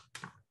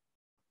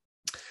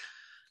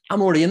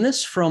 I'm already in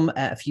this from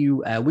a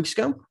few weeks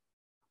ago.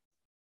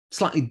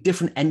 Slightly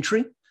different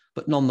entry,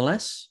 but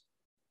nonetheless,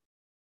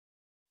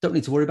 don't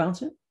need to worry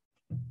about it.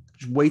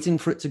 Just waiting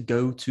for it to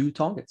go to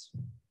targets.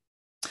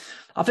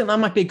 I think that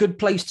might be a good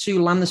place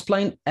to land this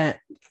plane.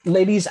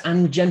 Ladies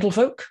and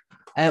gentlefolk,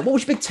 what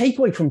was your big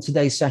takeaway from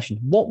today's session?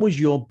 What was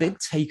your big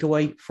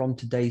takeaway from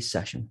today's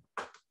session?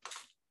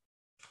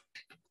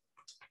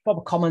 Pop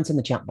a comment in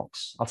the chat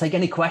box. I'll take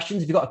any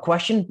questions. If you've got a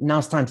question,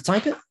 now's the time to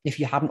type it. If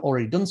you haven't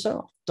already done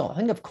so, I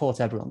think I've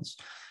caught everyone's.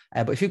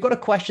 But if you've got a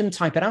question,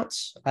 type it out.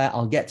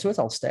 I'll get to it.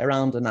 I'll stay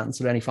around and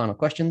answer any final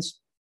questions.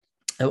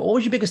 What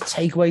was your biggest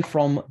takeaway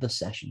from the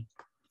session?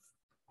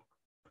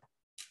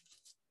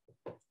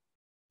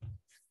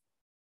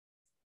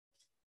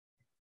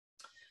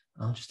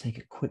 I'll just take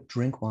a quick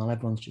drink while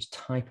everyone's just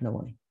typing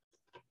away.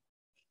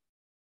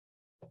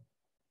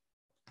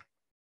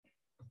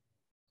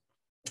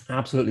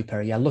 Absolutely,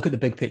 Perry. Yeah, look at the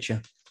big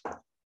picture.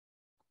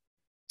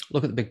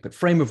 Look at the big picture.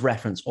 Frame of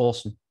reference,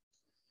 awesome.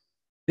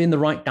 Be in the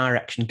right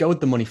direction. Go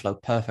with the money flow,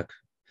 perfect.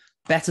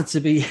 Better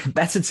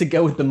to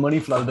go with the money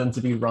flow than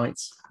to be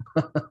right.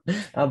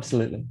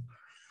 Absolutely.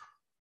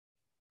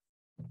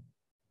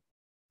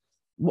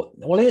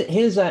 Well,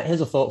 here's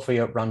a thought for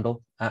you,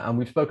 Randall, and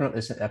we've spoken about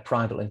this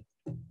privately.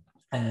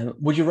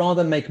 Would you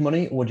rather make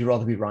money or would you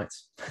rather be right?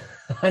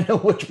 I know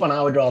which one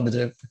I would rather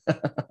do.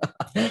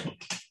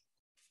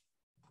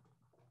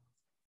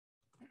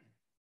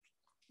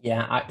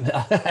 Yeah,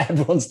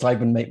 everyone's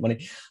typing make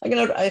money.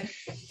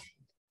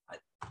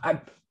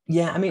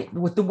 Yeah, I mean,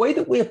 with the way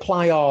that we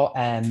apply our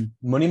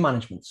money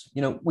management,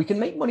 we can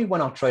make money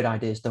when our trade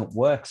ideas don't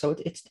work. So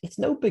it's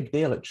no big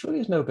deal. It truly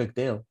is no big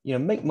deal.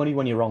 Make money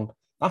when you're wrong.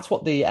 That's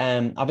what the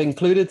I've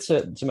included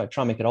to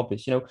try and make it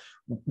obvious.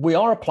 We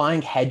are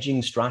applying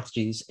hedging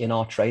strategies in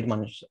our trade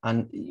management,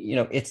 and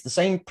it's the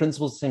same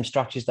principles, the same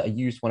strategies that are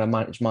used when I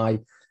manage my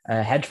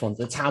hedge funds.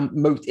 I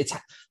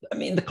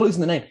mean, the clue's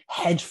in the name.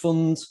 Hedge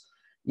funds,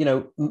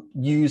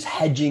 use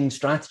hedging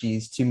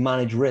strategies to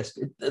manage risk.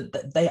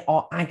 They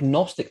are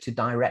agnostic to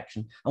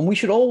direction, and we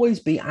should always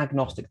be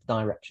agnostic to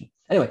direction.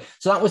 Anyway,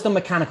 so that was the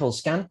mechanical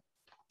scan.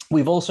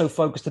 We've also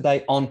focused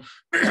today on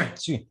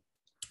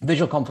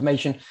visual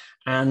confirmation,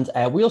 and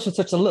we also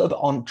touched a little bit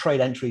on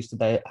trade entries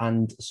today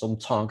and some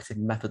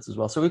targeting methods as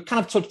well. So we've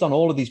kind of touched on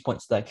all of these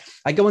points today.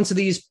 I go into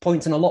these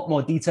points in a lot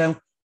more detail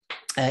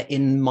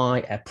in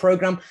my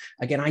program.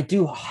 Again, I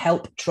do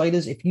help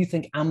traders. If you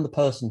think I'm the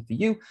person for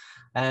you,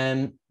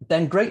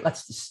 then great,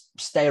 let's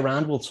stay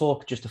around. We'll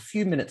talk just a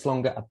few minutes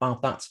longer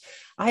about that.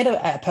 I had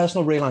a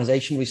personal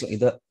realization recently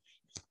that,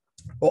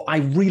 or I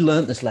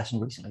relearned this lesson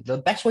recently. The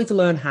best way to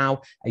learn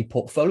how a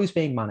portfolio is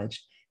being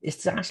managed is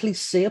to actually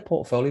see a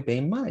portfolio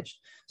being managed.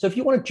 So if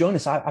you want to join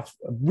us, I've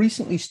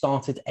recently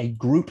started a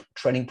group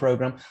training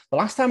program. The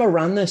last time I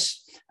ran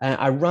this,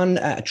 I ran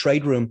a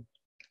trade room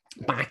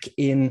back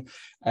in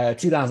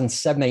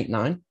 2007, 8,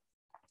 9,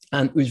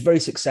 and it was very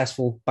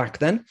successful back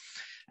then.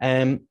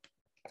 And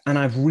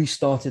I've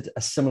restarted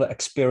a similar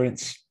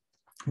experience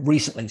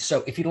recently.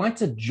 So if you'd like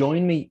to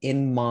join me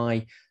in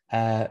my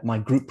my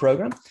group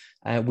program,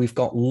 we've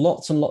got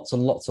lots and lots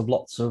and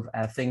lots of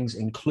things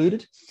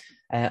included.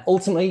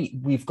 Ultimately,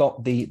 we've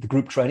got the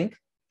group training.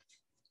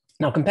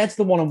 Now, compared to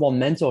the one-on-one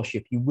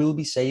mentorship, you will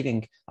be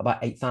saving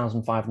about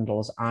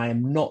 $8,500. I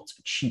am not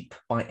cheap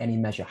by any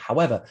measure.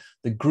 However,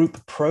 the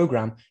group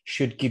program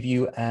should give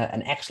you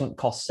an excellent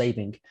cost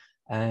saving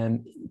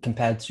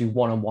compared to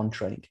one-on-one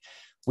training.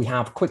 We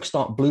have quick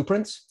start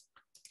blueprints.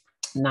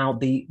 Now,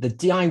 the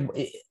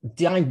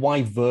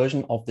DIY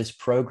version of this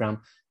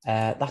program,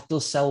 that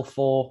does sell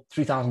for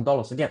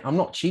 $3,000. Again, I'm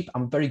not cheap.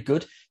 I'm very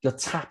good. You're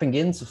tapping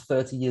into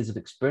 30 years of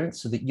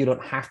experience so that you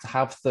don't have to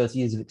have 30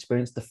 years of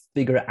experience to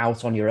figure it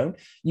out on your own.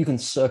 You can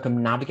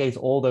circumnavigate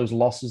all those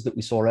losses that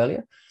we saw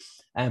earlier.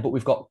 But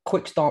we've got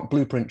quick start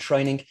blueprint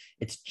training.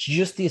 It's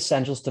just the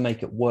essentials to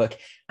make it work.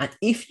 And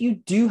if you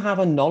do have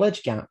a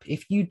knowledge gap,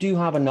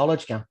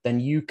 then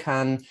you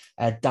can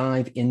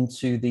dive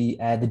into the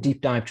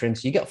deep dive training.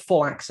 So you get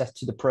full access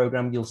to the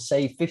program. You'll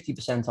save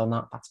 50% on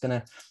that. That's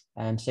going to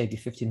save you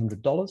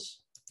 $1,500.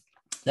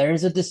 There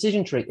is a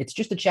decision tree. It's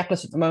just a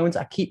checklist at the moment.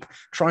 I keep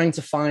trying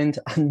to find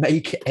and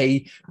make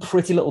a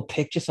pretty little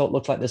picture so it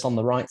looks like this on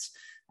the right.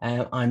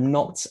 I'm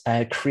not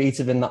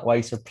creative in that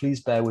way, so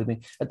please bear with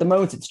me. At the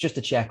moment, it's just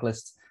a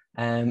checklist.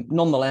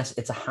 Nonetheless,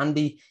 it's a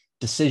handy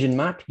decision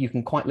map. You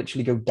can quite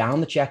literally go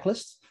down the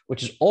checklist,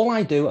 which is all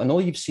I do, and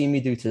all you've seen me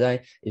do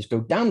today is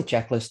go down the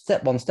checklist,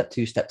 step 1, step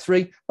 2, step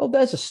 3. Oh,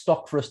 there's a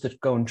stock for us to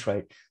go and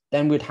trade.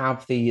 Then we'd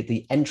have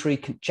the entry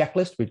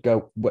checklist. We'd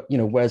go,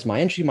 where's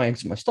my entry, my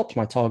exit, my stops,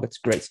 my targets?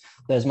 Great.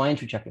 There's my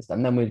entry checklist.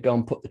 And then we'd go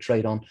and put the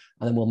trade on,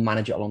 and then we'll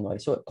manage it along the way.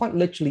 So it quite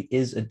literally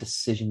is a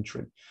decision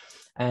tree.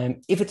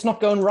 If it's not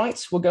going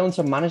right, we're going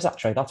to manage that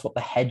trade. That's what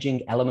the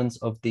hedging element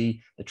of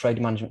the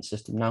trading management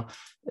system. Now,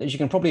 as you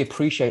can probably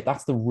appreciate,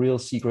 that's the real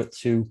secret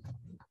to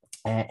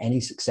any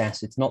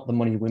success. It's not the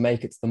money we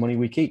make, it's the money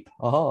we keep.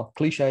 Aha,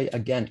 cliche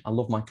again. I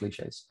love my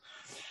cliches.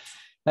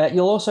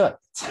 You'll also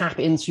tap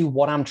into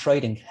what I'm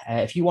trading.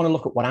 If you want to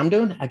look at what I'm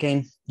doing,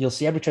 again, you'll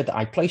see every trade that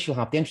I place. You'll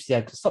have the entries, the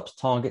exits, stops,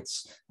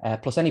 targets,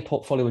 plus any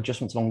portfolio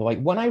adjustments along the way.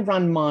 When I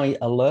ran my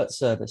alert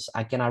service,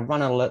 again, I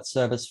ran an alert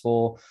service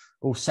for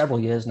several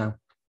years now.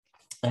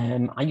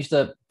 I used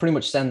to pretty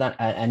much send that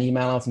an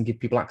email out and give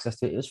people access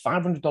to it. It was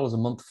 $500 a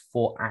month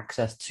for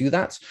access to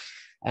that.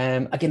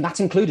 Again, that's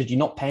included. You're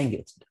not paying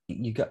it.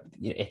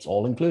 It's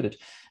all included.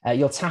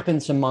 You'll tap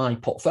into my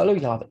portfolio.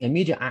 You'll have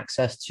immediate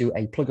access to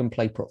a plug and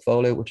play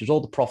portfolio, which is all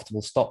the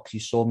profitable stocks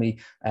you saw me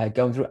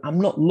going through. I'm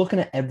not looking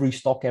at every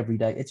stock every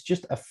day. It's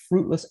just a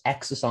fruitless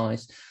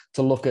exercise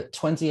to look at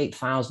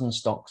 28,000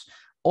 stocks.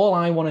 All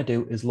I want to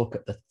do is look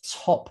at the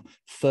top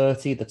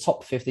 30, the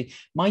top 50.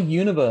 My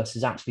universe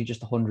is actually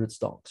just 100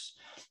 stocks.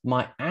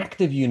 My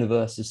active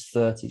universe is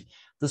 30.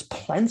 There's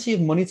plenty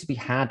of money to be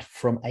had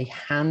from a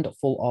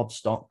handful of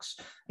stocks.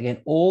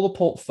 Again, all the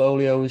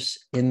portfolios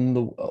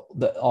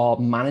that are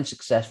managed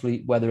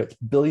successfully, whether it's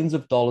billions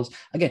of dollars.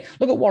 Again,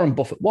 look at Warren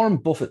Buffett. Warren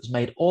Buffett's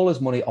made all his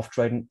money off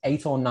trading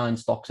 8 or 9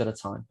 stocks at a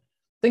time.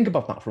 Think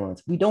about that for a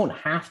moment. We don't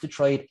have to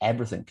trade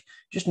everything.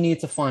 Just need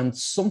to find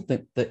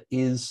something that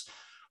is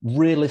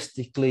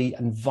realistically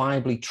and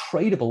viably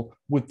tradable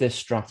with this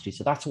strategy.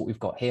 So that's what we've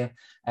got here.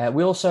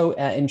 We also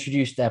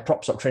introduced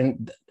prop stock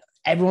trading.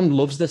 Everyone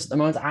loves this at the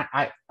moment.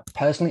 I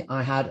personally,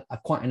 I had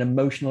quite an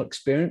emotional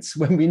experience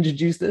when we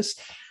introduced this,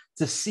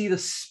 to see the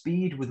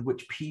speed with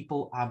which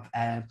people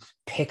have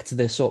picked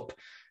this up.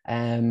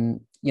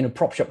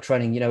 Prop stock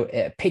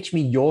trading, pitch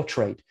me your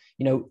trade.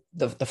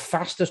 The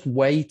fastest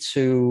way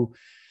to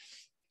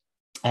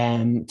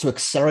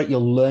accelerate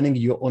your learning,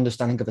 your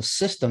understanding of a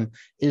system,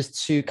 is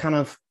to kind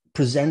of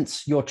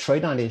present your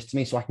trade ideas to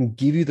me so I can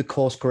give you the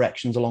course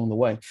corrections along the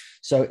way.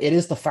 So it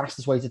is the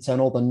fastest way to turn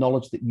all the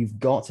knowledge that you've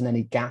got and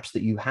any gaps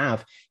that you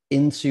have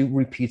into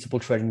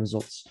repeatable trading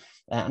results.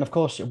 And of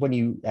course, when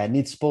you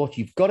need support,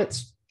 you've got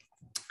it.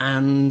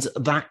 And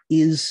that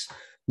is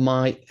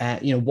my,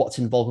 what's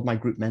involved with my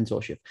group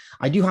mentorship.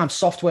 I do have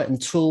software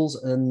and tools,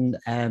 and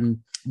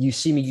you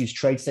see me use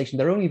TradeStation.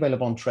 They're only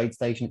available on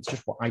TradeStation. It's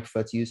just what I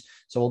prefer to use.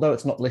 So although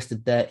it's not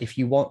listed there, if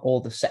you want all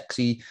the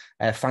sexy,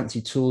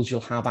 fancy tools,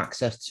 you'll have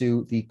access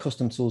to the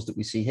custom tools that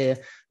we see here.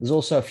 There's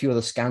also a few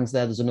other scans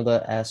there. There's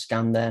another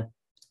scan there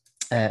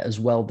as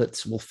well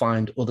that will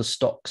find other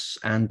stocks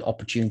and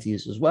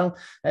opportunities as well.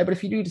 But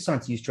if you do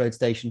decide to use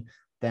TradeStation,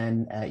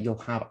 then you'll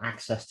have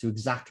access to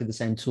exactly the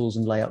same tools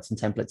and layouts and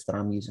templates that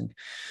I'm using.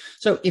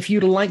 So if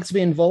you'd like to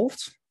be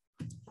involved,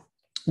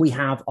 we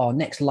have our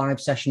next live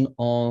session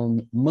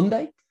on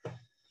Monday.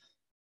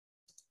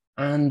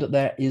 And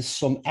there is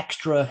some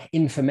extra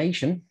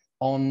information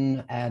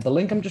on the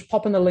link. I'm just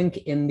popping the link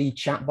in the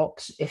chat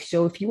box.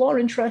 If you are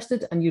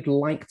interested and you'd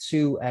like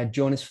to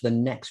join us for the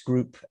next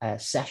group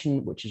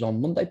session, which is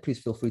on Monday, please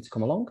feel free to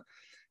come along.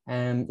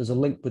 There's a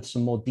link with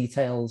some more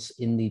details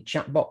in the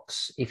chat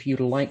box. If you'd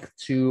like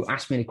to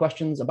ask me any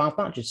questions about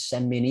that, just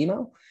send me an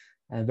email.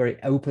 I'm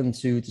very open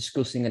to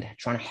discussing and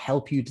trying to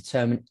help you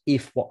determine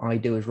if what I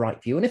do is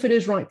right for you. And if it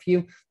is right for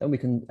you, then we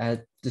can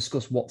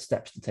discuss what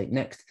steps to take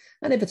next.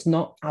 And if it's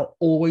not, I'll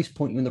always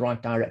point you in the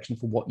right direction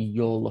for what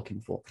you're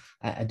looking for.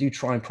 I do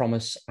try and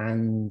promise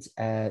and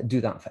do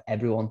that for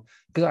everyone.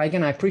 Because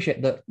again, I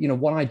appreciate that,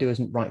 what I do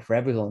isn't right for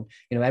everyone.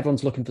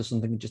 Everyone's looking for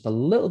something just a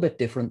little bit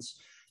different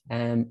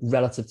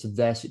relative to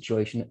their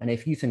situation. And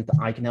if you think that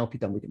I can help you,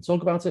 then we can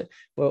talk about it.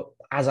 But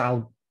as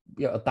I'll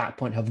at that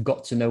point have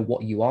got to know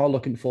what you are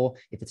looking for.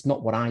 If it's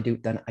not what I do,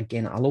 then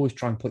again, I'll always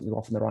try and put you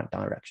off in the right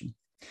direction.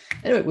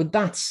 Anyway, with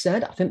that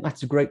said, I think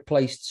that's a great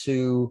place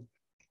to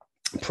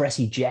press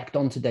eject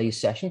on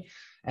today's session.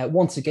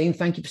 Once again,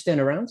 thank you for staying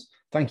around.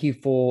 Thank you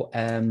for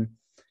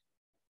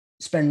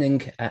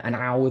spending an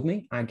hour with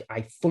me.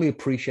 I fully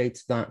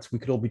appreciate that we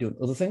could all be doing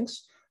other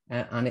things.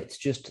 And it's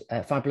just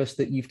fabulous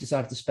that you've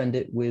decided to spend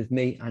it with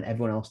me and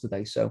everyone else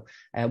today. So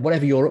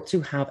whatever you're up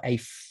to, have a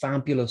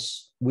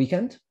fabulous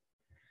weekend.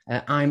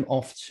 I'm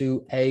off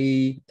to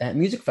a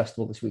music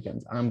festival this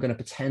weekend. I'm going to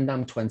pretend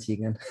I'm 20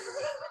 again.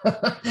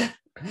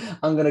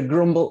 I'm going to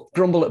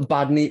grumble at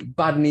bad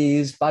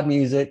knees, bad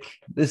music.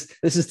 This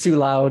is too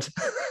loud.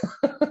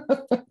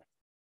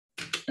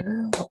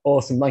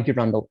 Awesome. Thank you,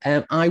 Randall.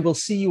 I will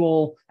see you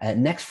all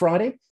next Friday.